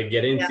cold that I could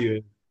get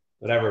into,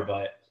 whatever.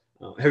 But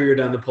have you ever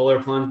done the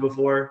polar plunge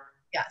before?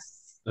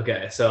 Yes.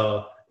 Okay,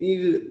 so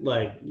you've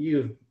done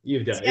if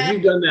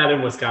you've done that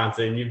in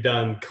Wisconsin, you've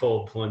done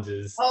cold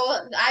plunges.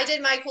 Oh, I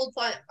did my cold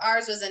plunge.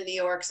 Ours was in New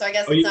York, so I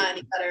guess it's not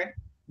any better.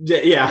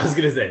 Yeah, I was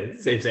gonna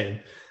say same.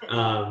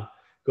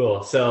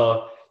 Cool.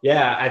 So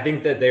yeah, I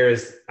think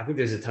there's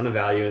a ton of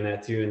value in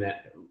that too,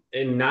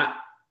 and not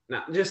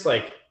just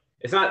like,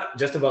 it's not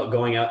just about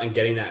going out and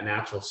getting that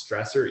natural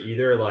stressor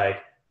either. Like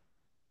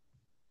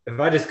if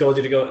I just told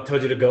you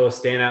to go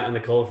stand out in the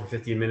cold for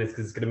 15 minutes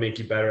because it's going to make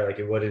you better, like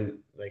it wouldn't,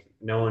 like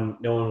no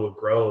one would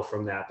grow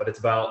from that. But it's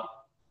about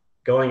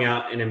going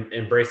out and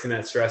embracing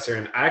that stressor.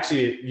 And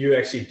you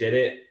actually did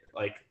it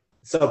like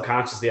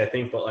subconsciously, I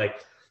think, but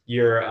like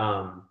your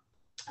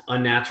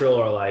unnatural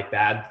or like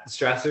bad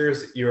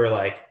stressors, you were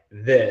like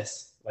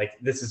this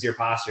is your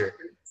posture.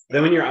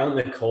 Then when you're out in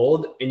the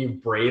cold and you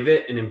brave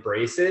it and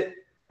embrace it,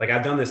 like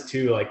I've done this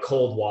too, like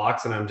cold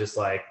walks, and I'm just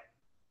like,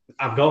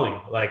 I'm going,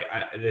 like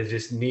I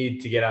just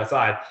need to get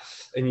outside.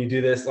 And you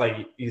do this,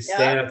 like you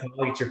stand up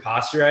tall, get your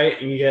posture right,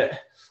 and you get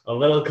a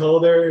little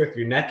colder if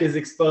your neck is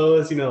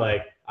exposed.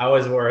 Like I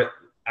always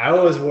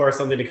wore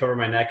something to cover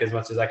my neck as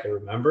much as I could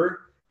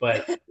remember,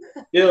 but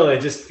still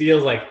it just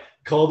feels like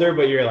colder,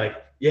 but you're like,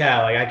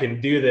 yeah, like I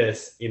can do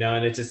this,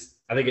 and it just,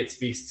 I think it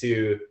speaks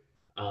to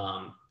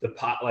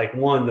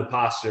the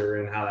posture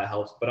and how that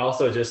helps, but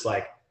also just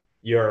like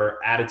your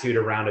attitude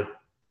around it,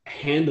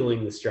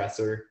 handling the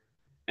stressor,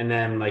 and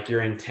then like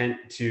your intent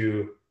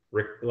to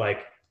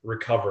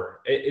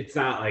recover. It's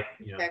not like,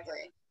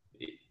 Exactly.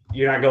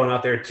 You're not going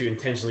out there to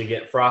intentionally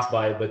get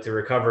frostbite, but to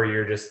recover,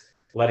 you're just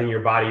letting your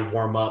body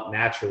warm up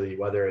naturally,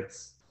 whether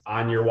it's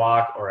on your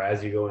walk or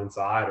as you go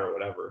inside or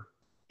whatever.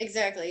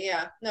 Exactly.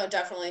 Yeah, no,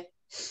 definitely.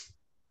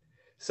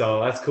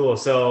 So that's cool.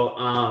 So,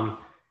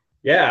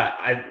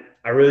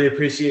 I really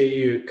appreciate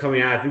you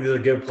coming out. I think this is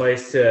a good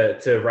place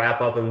to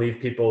wrap up and leave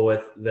people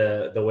with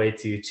the way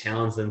to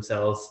challenge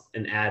themselves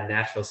and add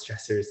natural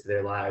stressors to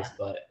their lives.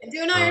 But and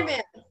do an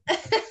Ironman.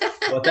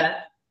 What's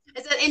that?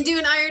 I said, and do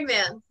an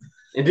Ironman.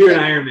 And do an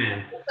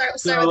Ironman.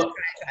 Start with the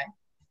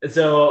try.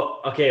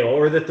 So, okay, what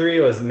were the three?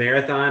 It was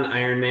marathon,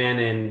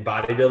 Ironman, and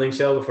bodybuilding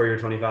show before you were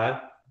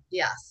 25?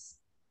 Yes.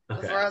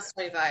 Okay. Before I was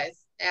 25.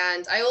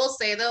 And I will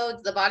say,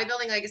 though, the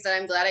bodybuilding, like I said,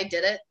 I'm glad I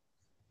did it.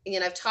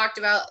 And I've talked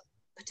about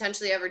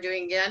potentially ever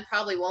doing again.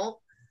 Probably won't.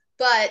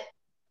 But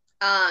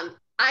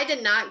I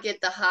did not get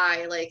the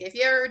high. Like, if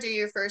you ever do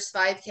your first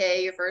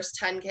 5K, your first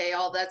 10K,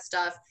 all that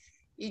stuff,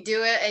 you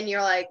do it and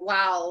you're like,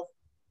 wow,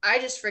 I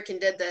just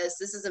freaking did this.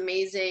 This is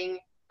amazing.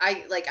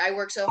 I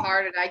worked so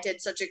hard and I did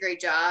such a great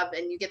job.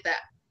 And you get that,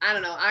 I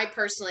don't know, I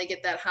personally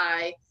get that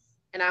high.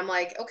 And I'm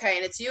like, okay,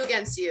 and it's you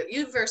against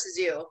you versus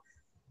you.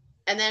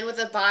 And then with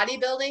the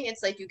bodybuilding,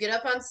 it's like you get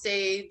up on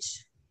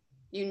stage,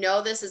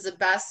 this is the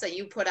best that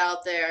you put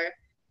out there.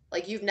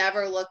 Like you've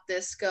never looked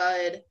this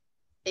good.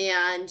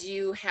 And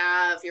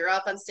you're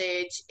up on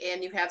stage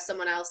and you have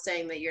someone else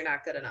saying that you're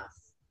not good enough.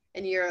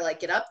 And you're like,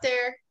 get up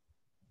there,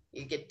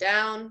 you get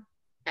down,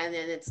 and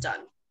then it's done.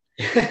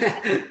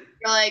 You're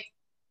like,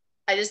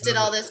 I just did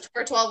all this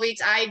for 12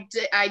 weeks.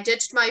 I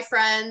ditched my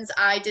friends.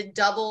 I did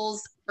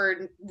doubles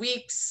for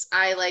weeks.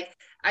 I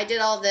did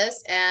all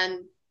this.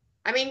 And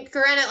I mean,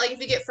 granted, like if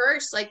you get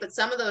first, but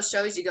some of those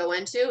shows you go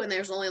into and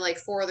there's only like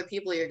 4 other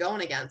people you're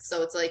going against.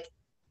 So it's like,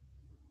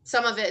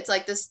 some of it's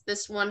like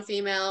this one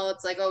female,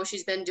 it's like, oh,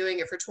 she's been doing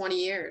it for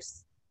 20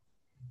 years,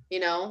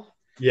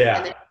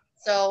 Yeah.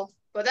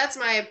 But that's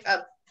my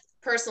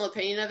personal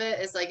opinion of it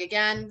is like,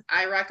 again,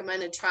 I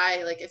recommend to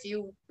try, like, if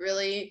you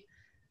really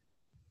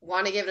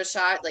want to give it a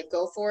shot, like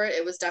go for it.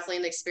 It was definitely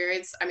an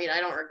experience. I mean, I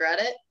don't regret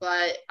it,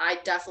 but I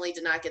definitely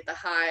did not get the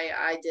high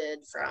I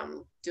did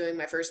from doing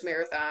my first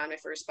marathon, my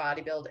first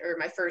bodybuild, or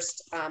my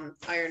first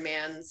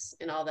Ironmans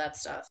and all that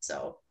stuff.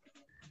 So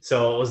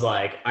it was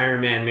like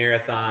Ironman,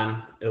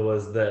 marathon. It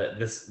was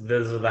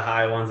those are the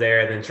high ones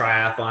there. Then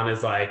triathlon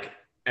is like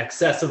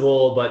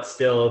accessible, but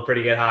still a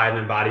pretty good high. And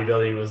then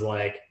bodybuilding was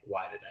like,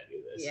 why did I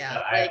do this?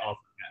 Yeah. I also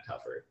got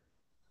tougher.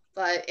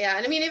 But yeah,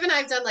 and I mean, even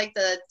I've done like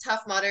the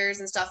Tough Mudders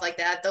and stuff like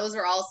that. Those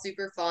were all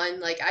super fun.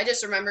 Like I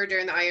just remember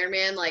during the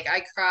Ironman, like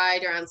I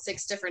cried around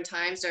 6 different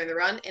times during the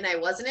run and I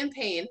wasn't in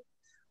pain,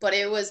 but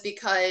it was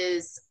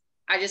because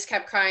I just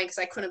kept crying because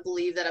I couldn't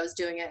believe that I was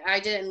doing it. I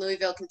did it in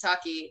Louisville,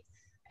 Kentucky,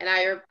 and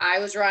I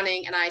was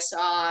running and I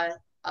saw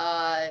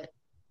a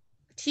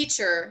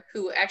teacher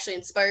who actually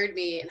inspired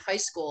me in high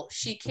school.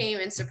 She came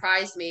and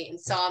surprised me and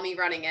saw me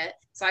running it.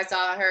 So I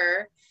saw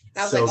her and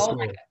I was like, oh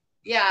my God.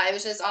 Yeah, it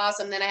was just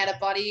awesome. Then I had a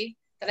buddy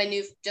that I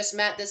knew just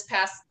met the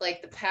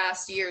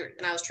past year,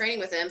 and I was training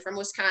with him from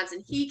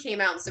Wisconsin. He came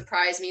out and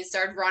surprised me and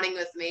started running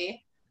with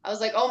me. I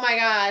was like, oh my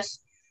gosh.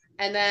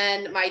 And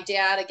then my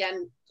dad,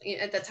 again,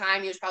 at the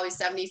time, he was probably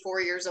 74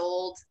 years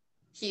old.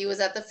 He was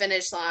at the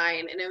finish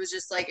line, and it was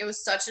just like, it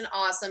was such an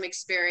awesome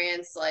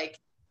experience. Like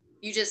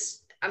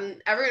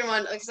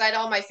everyone, because I had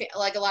all my,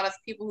 like a lot of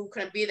people who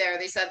couldn't be there,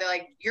 they're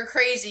like, you're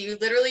crazy. You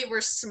literally were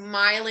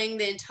smiling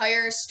the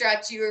entire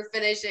stretch you were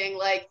finishing.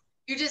 Like,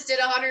 you just did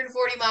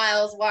 140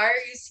 miles. Why are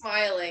you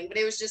smiling? But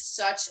it was just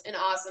such an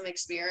awesome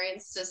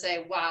experience to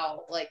say,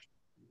 wow, like,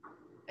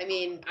 I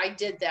mean, I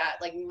did that.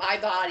 Like, my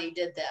body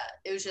did that.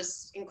 It was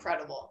just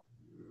incredible.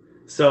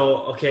 So,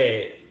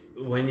 okay,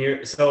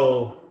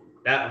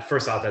 that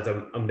first off, that's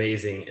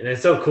amazing. And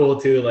it's so cool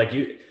too. Like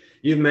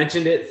you've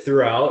mentioned it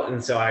throughout.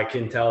 And so I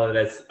can tell that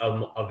it's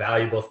a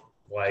valuable,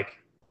 like,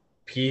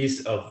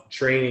 piece of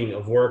training,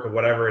 of work, of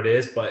whatever it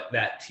is, but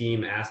that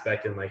team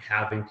aspect and like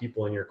having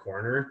people in your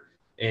corner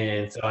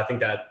And so I think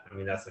that, I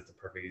mean, that's like the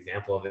perfect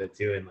example of it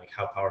too, and like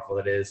how powerful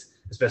it is,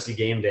 especially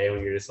game day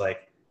when you're just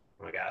like,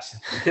 oh my gosh,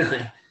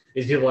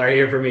 these people are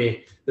here for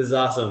me. This is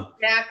awesome.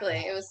 Exactly.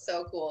 It was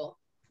so cool.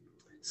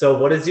 So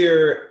what is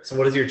your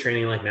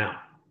training like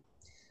now?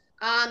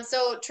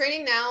 So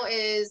training now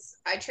is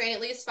I train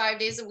at least 5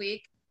 days a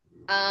week.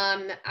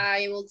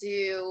 I will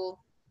do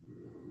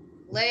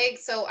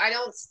legs. So I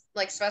don't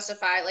like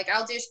specify, like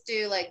I'll just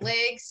do like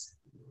legs,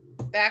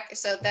 back.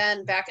 So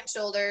then back and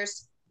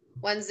shoulders.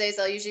 Wednesdays,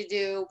 I'll usually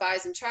do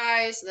bis and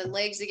tris, and then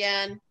legs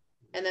again,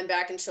 and then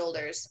back and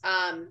shoulders.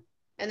 And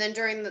then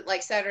during the,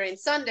 like Saturday and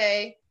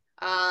Sunday,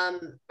 my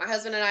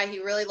husband and I, he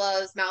really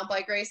loves mountain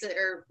bike races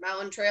or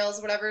mountain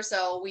trails, whatever.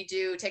 So we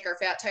do take our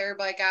fat tire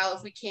bike out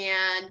if we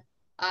can.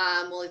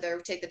 We'll either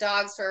take the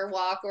dogs for a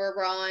walk or a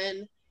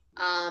run,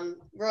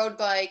 road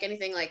bike,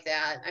 anything like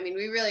that. I mean,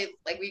 he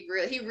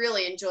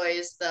really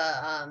enjoys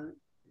the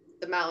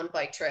mountain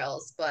bike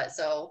trails, but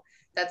so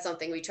that's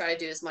something we try to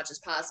do as much as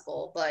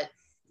possible, but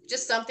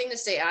just something to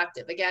stay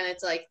active. Again,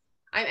 it's like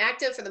I'm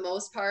active for the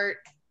most part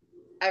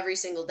every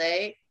single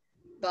day,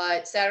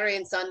 but Saturday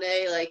and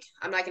Sunday, like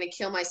I'm not going to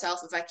kill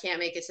myself if I can't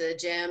make it to the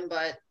gym.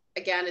 But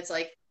again, it's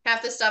like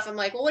half the stuff I'm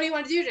like, well, what do you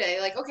want to do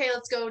today? Like, okay,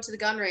 let's go to the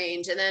gun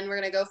range, and then we're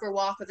going to go for a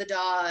walk with the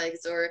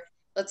dogs, or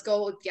let's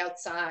go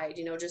outside,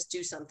 just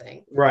do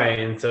something. Right.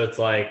 And so it's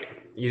like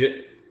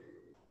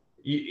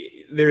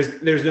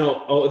there's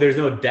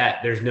no debt.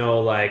 There's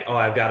no like, oh,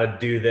 I've got to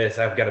do this.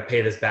 I've got to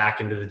pay this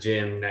back into the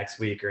gym next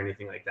week or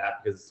anything like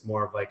that, because it's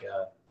more of like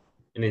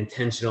an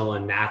intentional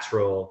and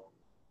natural,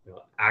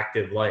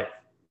 active life.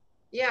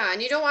 Yeah.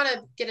 And you don't want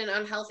to get an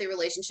unhealthy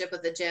relationship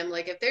with the gym.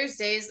 Like if there's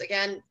days,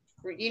 again,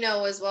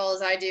 as well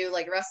as I do,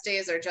 like rest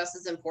days are just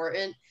as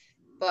important,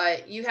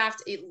 but you have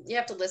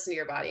to listen to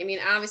your body. I mean,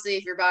 obviously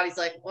if your body's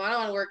like, well, I don't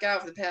want to work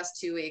out for the past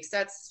 2 weeks,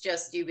 that's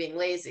just you being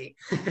lazy.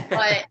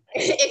 But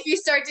if you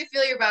start to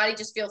feel your body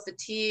just feel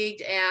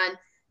fatigued and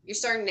you're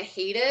starting to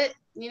hate it,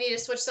 you need to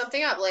switch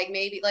something up. Like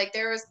maybe like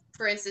there was,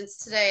 for instance,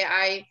 today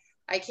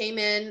I came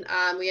in,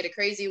 we had a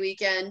crazy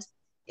weekend,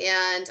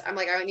 and I'm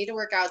like, I need to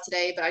work out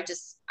today, but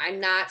I'm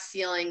not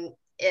feeling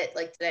it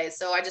like today.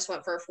 So I just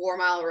went for a 4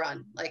 mile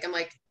run. Like, I'm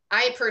like,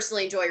 I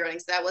personally enjoy running,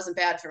 so that wasn't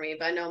bad for me,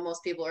 but I know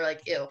most people are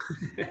like, ew.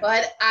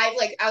 But I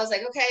was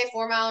like, okay,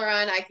 4 mile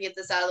run, I can get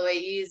this out of the way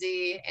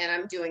easy, and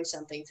I'm doing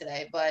something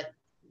today. But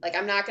like,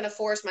 I'm not going to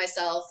force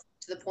myself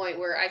to the point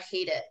where I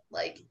hate it.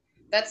 Like,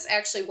 that's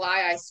actually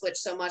why I switch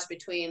so much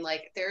between,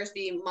 like, there's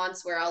be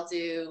months where I'll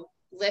do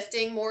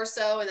lifting more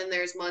so, and then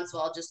there's months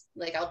where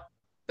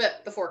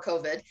but before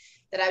COVID,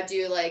 that I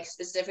do like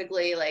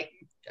specifically like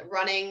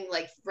running,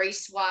 like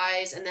race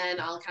wise, and then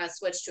I'll kind of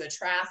switch to a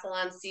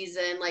triathlon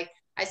season. Like,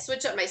 I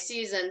switch up my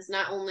seasons,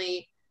 not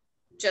only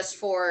just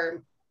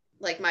for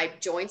like my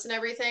joints and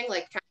everything,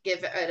 like kind of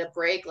give it a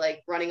break,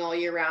 like running all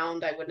year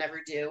round, I would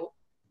never do.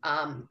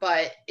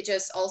 But it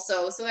just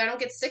also so that I don't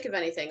get sick of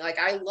anything. Like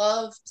I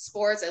love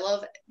sports, I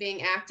love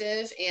being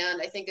active,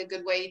 and I think a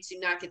good way to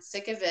not get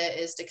sick of it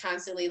is to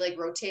constantly like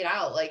rotate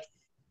out. Like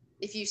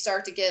if you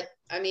start to get,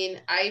 I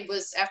mean, I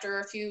was after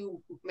a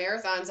few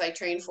marathons I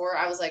trained for,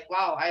 I was like,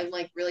 wow, I'm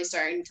like really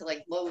starting to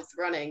like loathe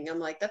running. I'm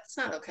like, that's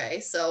not okay.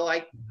 So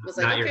I was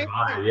like, Not okay, your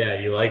vibe. Yeah,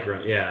 you like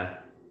run. Yeah.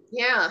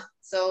 yeah.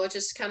 So it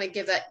just kind of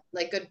give that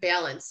like good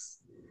balance.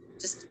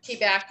 Just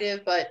keep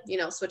active, but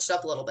switch it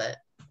up a little bit.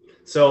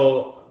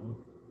 So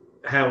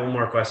I have one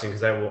more question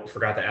because I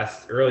forgot to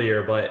ask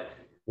earlier, but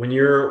when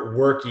you're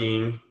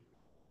working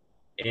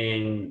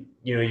and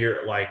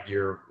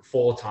you're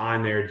full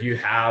time there, do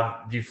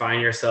you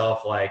find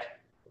yourself like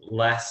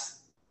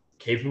less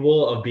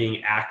capable of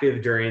being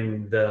active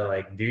during the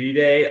like duty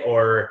day,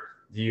 or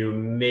do you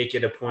make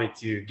it a point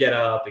to get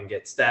up and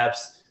get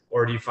steps,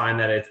 or do you find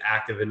that it's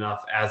active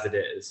enough as it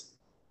is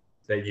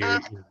that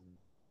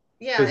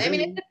Yeah, I mean,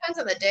 it depends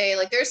on the day.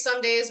 Like, there's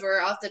some days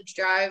where I'll have to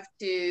drive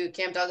to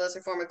Camp Douglas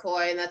or Fort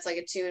McCoy, and that's like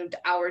a 2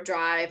 hour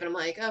drive, and I'm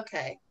like,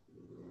 okay.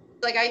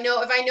 Like,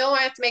 if I know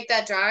I have to make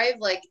that drive,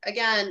 like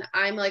again,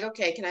 I'm like,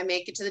 okay, can I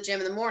make it to the gym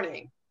in the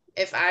morning?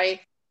 If I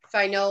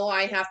know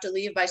I have to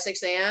leave by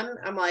 6 a.m.,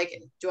 I'm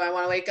like, do I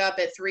want to wake up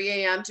at 3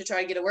 a.m. to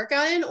try to get a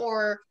workout in,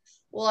 or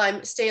will I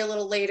stay a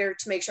little later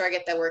to make sure I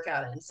get that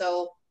workout in?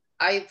 So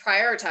I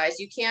prioritize.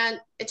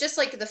 It's just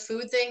like the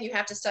food thing, you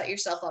have to set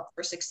yourself up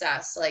for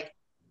success. Like,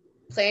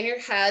 plan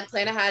ahead,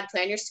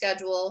 plan your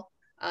schedule.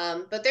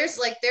 But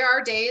there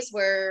are days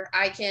where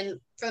I can,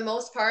 for the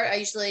most part, I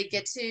usually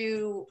get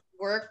to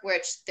work,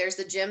 which there's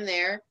the gym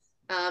there.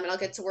 And I'll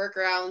get to work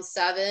around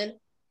 7,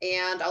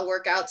 and I'll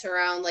work out to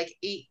around like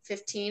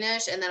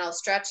 8:15ish, and then I'll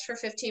stretch for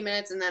 15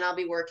 minutes, and then I'll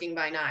be working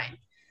by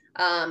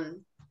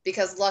 9.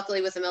 Because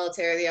luckily with the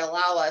military, they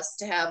allow us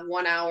to have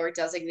 1 hour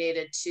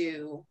designated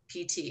to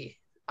PT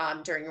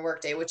during your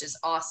workday, which is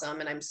awesome.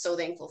 And I'm so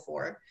thankful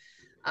for.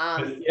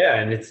 Yeah,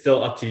 and it's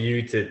still up to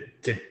you to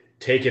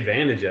take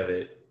advantage of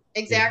it.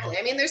 Exactly.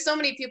 I mean, there's so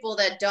many people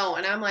that don't,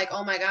 and I'm like,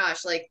 oh my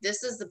gosh, like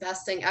this is the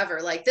best thing ever.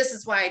 Like this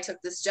is why I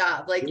took this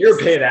job. Like You're a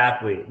this paid is,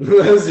 athlete. I'm like,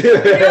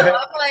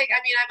 I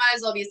mean, I might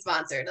as well be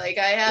sponsored. Like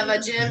I have a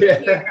gym Yeah.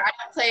 here. I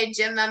play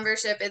gym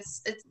membership.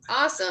 It's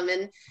awesome,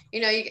 and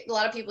a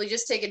lot of people, you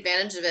just take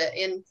advantage of it.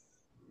 And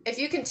if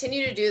you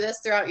continue to do this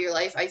throughout your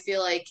life, I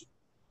feel like,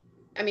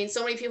 I mean,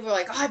 so many people are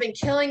like, oh, I've been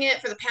killing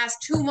it for the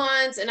past 2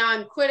 months and now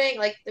I'm quitting.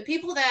 Like the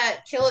people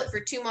that kill it for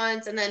 2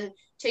 months and then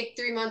take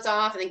 3 months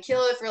off and then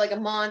kill it for like a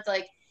month,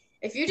 like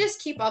if you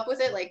just keep up with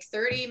it, like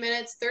 30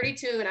 minutes,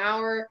 32 an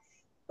hour,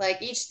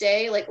 like each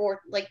day, like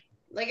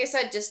I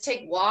said, just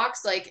take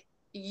walks. Like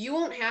you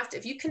won't have to,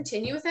 if you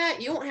continue with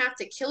that, you won't have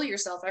to kill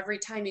yourself every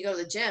time you go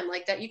to the gym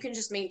like that. You can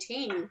just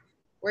maintain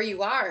where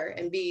you are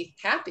and be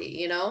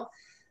happy.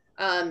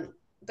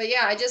 But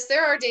yeah,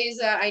 there are days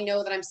that I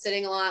know that I'm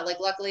sitting a lot. Like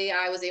luckily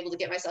I was able to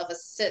get myself a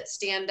sit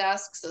stand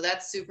desk. So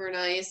that's super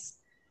nice.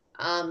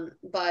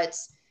 But,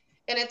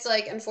 and it's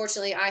like,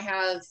 unfortunately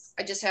I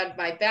just had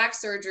my back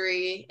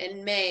surgery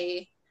in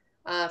May,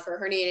 for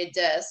herniated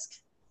disc,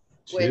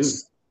 which,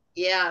 Shoot.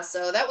 yeah,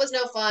 so that was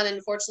no fun.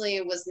 Unfortunately,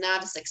 it was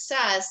not a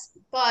success,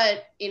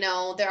 but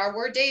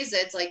were days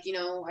that it's like,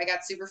 I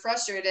got super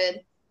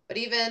frustrated, but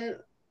even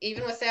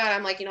with that,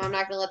 I'm like, I'm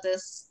not going to let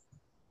this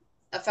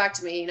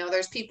affect me.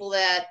 There's people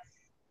that,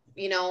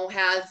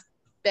 have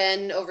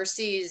been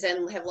overseas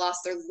and have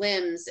lost their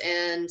limbs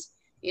and,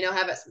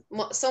 have it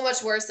so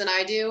much worse than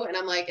I do. And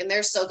I'm like, and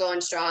they're still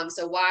going strong.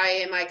 So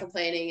why am I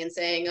complaining and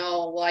saying,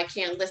 oh, well, I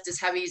can't lift as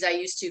heavy as I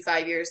used to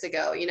 5 years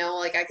ago?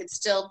 Like I could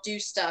still do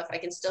stuff. I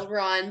can still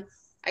run.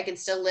 I can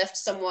still lift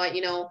somewhat,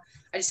 I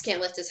just can't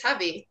lift as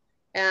heavy.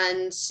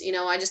 And, you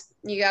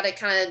got to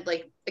kind of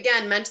like,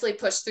 again, mentally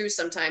push through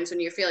sometimes when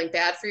you're feeling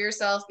bad for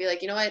yourself, be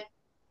like, you know what?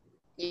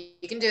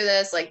 You can do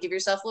this. Like give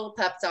yourself a little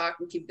pep talk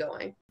and keep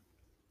going.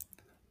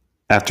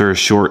 After a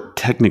short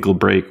technical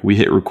break, we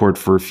hit record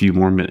for a few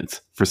more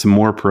minutes for some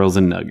more pearls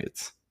and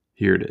nuggets.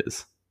 Here it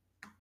is.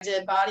 I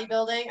did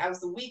bodybuilding. I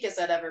was the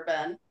weakest I'd ever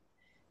been.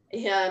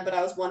 But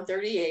I was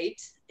 138.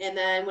 And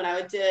then when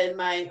I did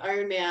my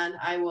Ironman,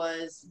 I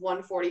was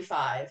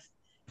 145.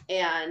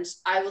 And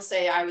I will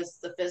say I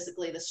was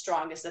physically the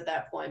strongest at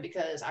that point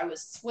because I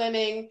was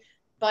swimming,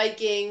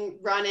 biking,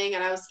 running,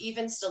 and I was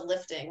even still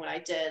lifting when I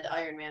did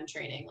Ironman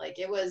training. Like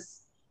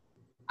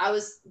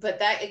but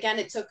that again,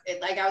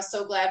 I was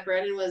so glad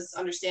Brandon was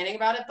understanding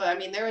about it. But I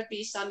mean, there would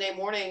be Sunday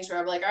mornings where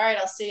I'm like, all right,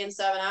 I'll see you in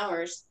 7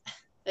 hours.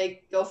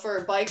 Like go for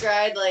a bike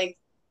ride. Like,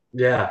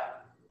 yeah.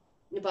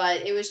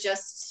 But it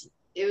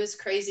was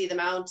crazy the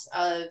amount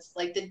of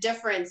like the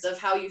difference of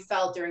how you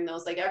felt during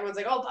those. Like everyone's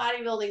like, oh,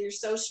 bodybuilding, you're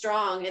so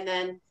strong. And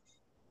then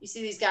you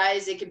see these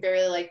guys, they could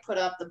barely like put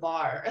up the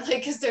bar,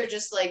 like, cause they're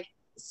just like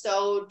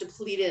so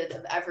depleted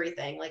of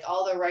everything, like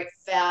all the right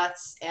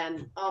fats.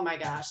 And oh my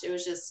gosh, it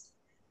was just,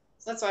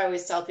 so that's why I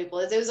always tell people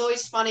it was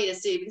always funny to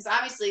see, because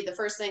obviously the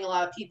first thing a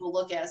lot of people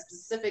look at,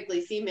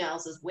 specifically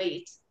females, is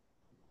weight.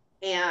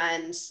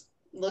 And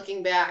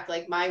looking back,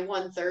 like my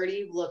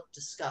 130 looked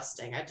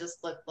disgusting. I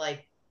just looked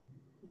like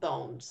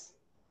bones.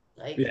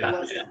 Like it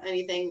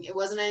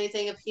wasn't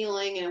anything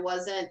appealing, and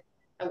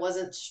I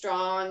wasn't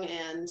strong,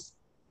 and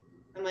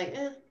I'm like,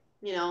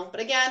 but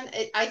again,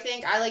 I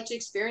think I like to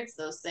experience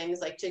those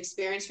things, like to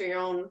experience for your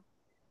own,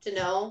 to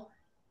know,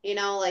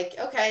 like,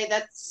 okay,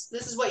 this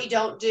is what you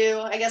don't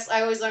do. I guess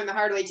I always learn the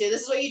hard way too.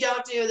 This is what you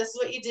don't do. This is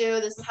what you do.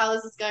 This is how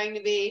this is going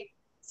to be.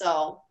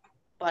 So,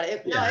 but I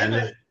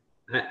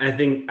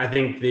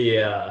think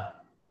the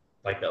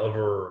like the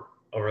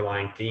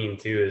overlying theme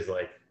too is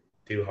like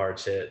do hard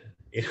shit.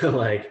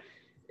 Like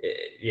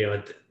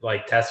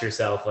like test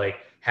yourself. Like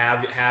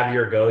have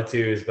your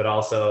go-tos, but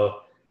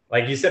also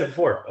like you said it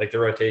before, like the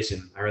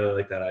rotation. I really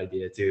like that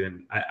idea too,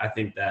 and I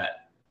think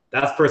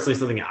that's personally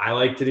something I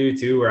like to do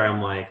too, where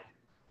I'm like,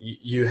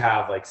 you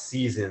have like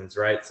seasons,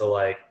 right? So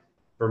like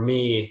for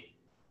me,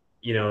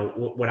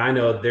 when I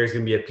know there's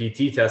gonna be a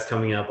PT test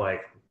coming up,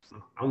 like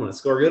I'm gonna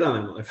score good on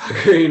them,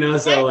 motherfucker,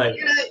 So like,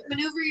 you're gonna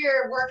maneuver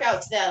your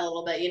workout to that a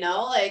little bit,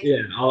 like.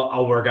 Yeah,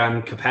 I'll work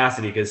on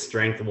capacity because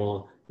strength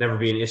will never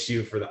be an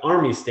issue for the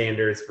Army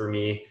standards for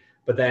me.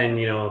 But then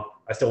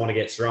I still want to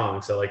get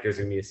strong, so like there's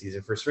gonna be a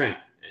season for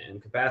strength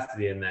and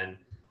capacity, and then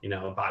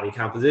body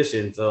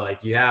composition. So like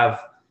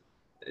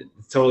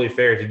it's totally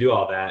fair to do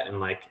all that,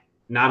 and like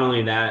not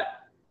only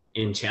that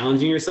in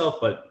challenging yourself,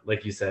 but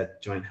like you said,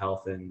 joint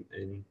health and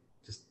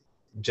just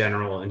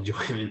general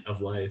enjoyment of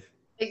life.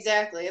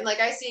 Exactly. And like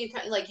I see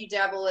like you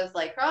dabble with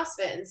like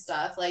CrossFit and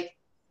stuff. Like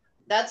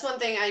that's one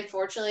thing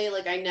unfortunately,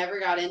 like I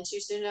never got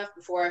into soon enough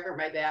before I hurt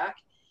my back.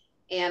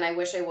 And I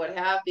wish I would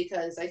have,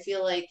 because I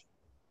feel like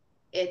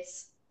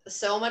it's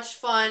so much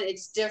fun.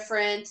 It's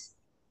different.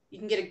 You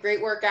can get a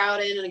great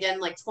workout in, and again,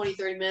 like 20,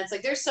 30 minutes.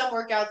 Like there's some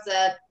workouts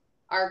that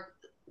are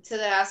to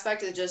the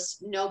aspect of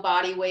just just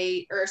body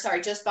weight,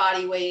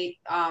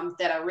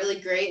 that are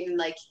really great and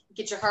like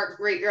get your heart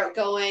rate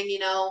going,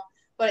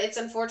 but it's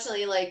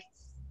unfortunately like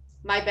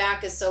my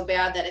back is so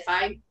bad that if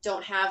I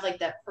don't have like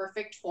that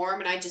perfect form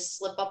and I just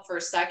slip up for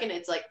a second,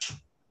 it's like,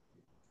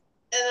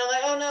 and I'm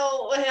like, oh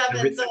no, what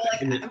happened. So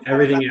like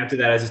everything after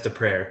that is just a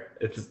prayer.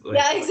 It's like,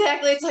 yeah,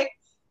 exactly. It's like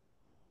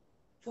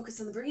focus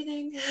on the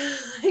breathing.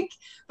 Like,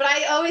 but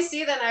I always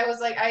see that. And I was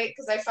like,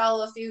 because I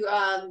follow a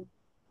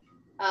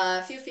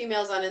few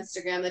females on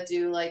Instagram that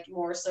do like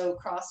more so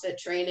CrossFit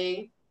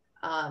training,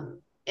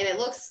 and it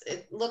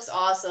looks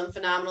awesome,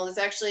 phenomenal. There's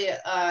actually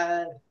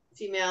a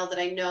female that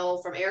I know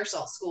from Air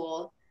Assault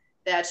School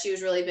that she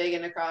was really big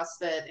into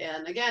CrossFit,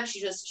 and again,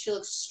 she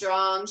looks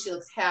strong, she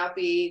looks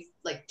happy,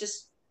 like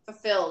just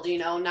fulfilled,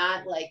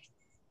 not like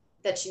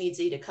that she needs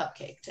to eat a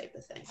cupcake type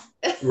of thing.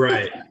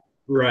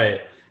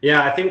 Right.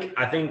 Yeah, I think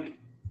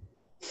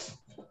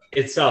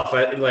it's tough.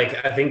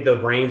 I think the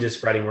range is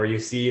spreading where you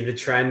see the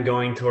trend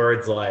going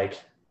towards like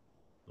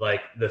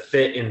the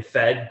fit and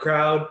fed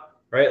crowd,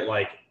 right?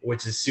 Like,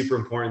 which is super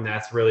important.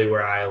 That's really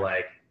where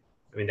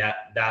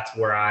that's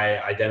where I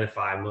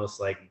identify most,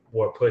 like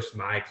what pushed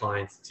my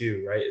clients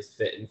to, right, is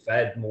fit and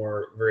fed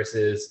more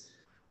versus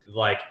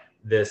like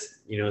this,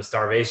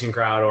 starvation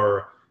crowd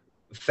or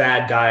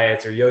fad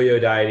diets or yo-yo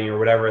dieting or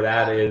whatever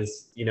that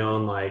is,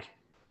 and like,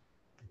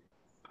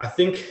 I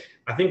think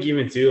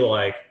even too,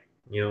 like,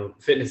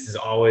 fitness is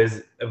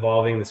always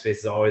evolving. The space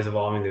is always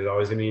evolving. There's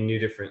always going to be new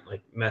different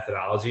like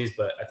methodologies,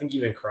 but I think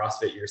even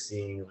CrossFit, you're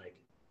seeing like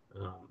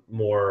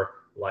more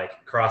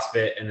like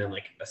CrossFit and then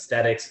like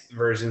aesthetics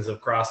versions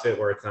of CrossFit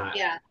where it's not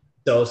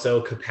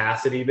so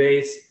capacity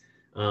based,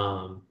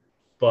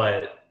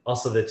 but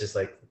also that just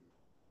like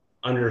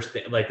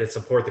understand, like that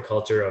support the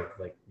culture of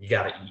like, you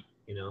got to eat,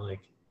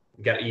 like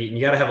you got to eat and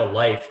you got to have a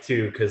life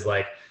too. Cause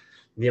like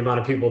the amount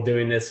of people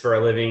doing this for a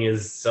living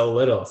is so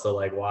little. So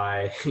like,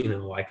 why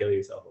kill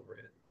yourself over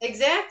it?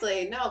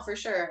 Exactly. No, for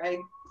sure. I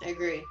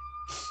agree.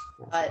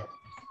 But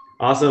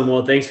awesome.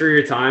 Well, thanks for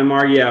your time,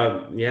 Mark.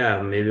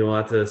 Yeah. Maybe we'll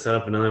have to set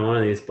up another one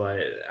of these, but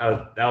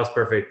that was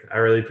perfect. I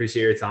really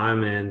appreciate your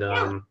time. And,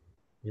 I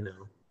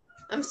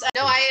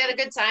know I had a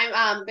good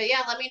time. But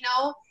yeah, let me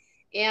know,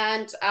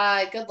 and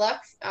good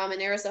luck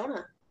in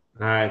Arizona.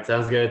 All right.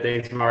 Sounds good.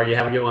 Thanks, Mark. You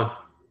have a good one.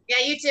 Yeah,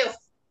 you too.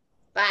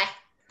 Bye.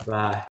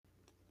 Bye.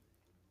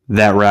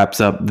 That wraps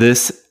up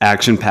this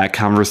action-packed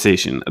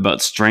conversation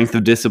about strength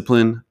of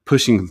discipline,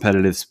 pushing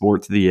competitive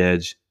sport to the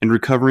edge, and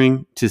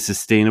recovering to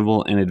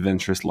sustainable and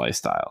adventurous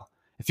lifestyle.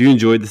 If you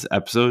enjoyed this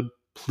episode,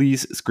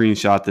 please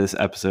screenshot this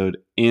episode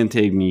and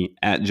tag me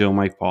at Joe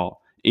Mike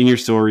Paul in your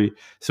story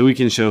so we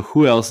can show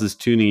who else is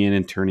tuning in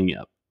and turning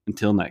up.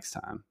 Until next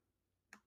time.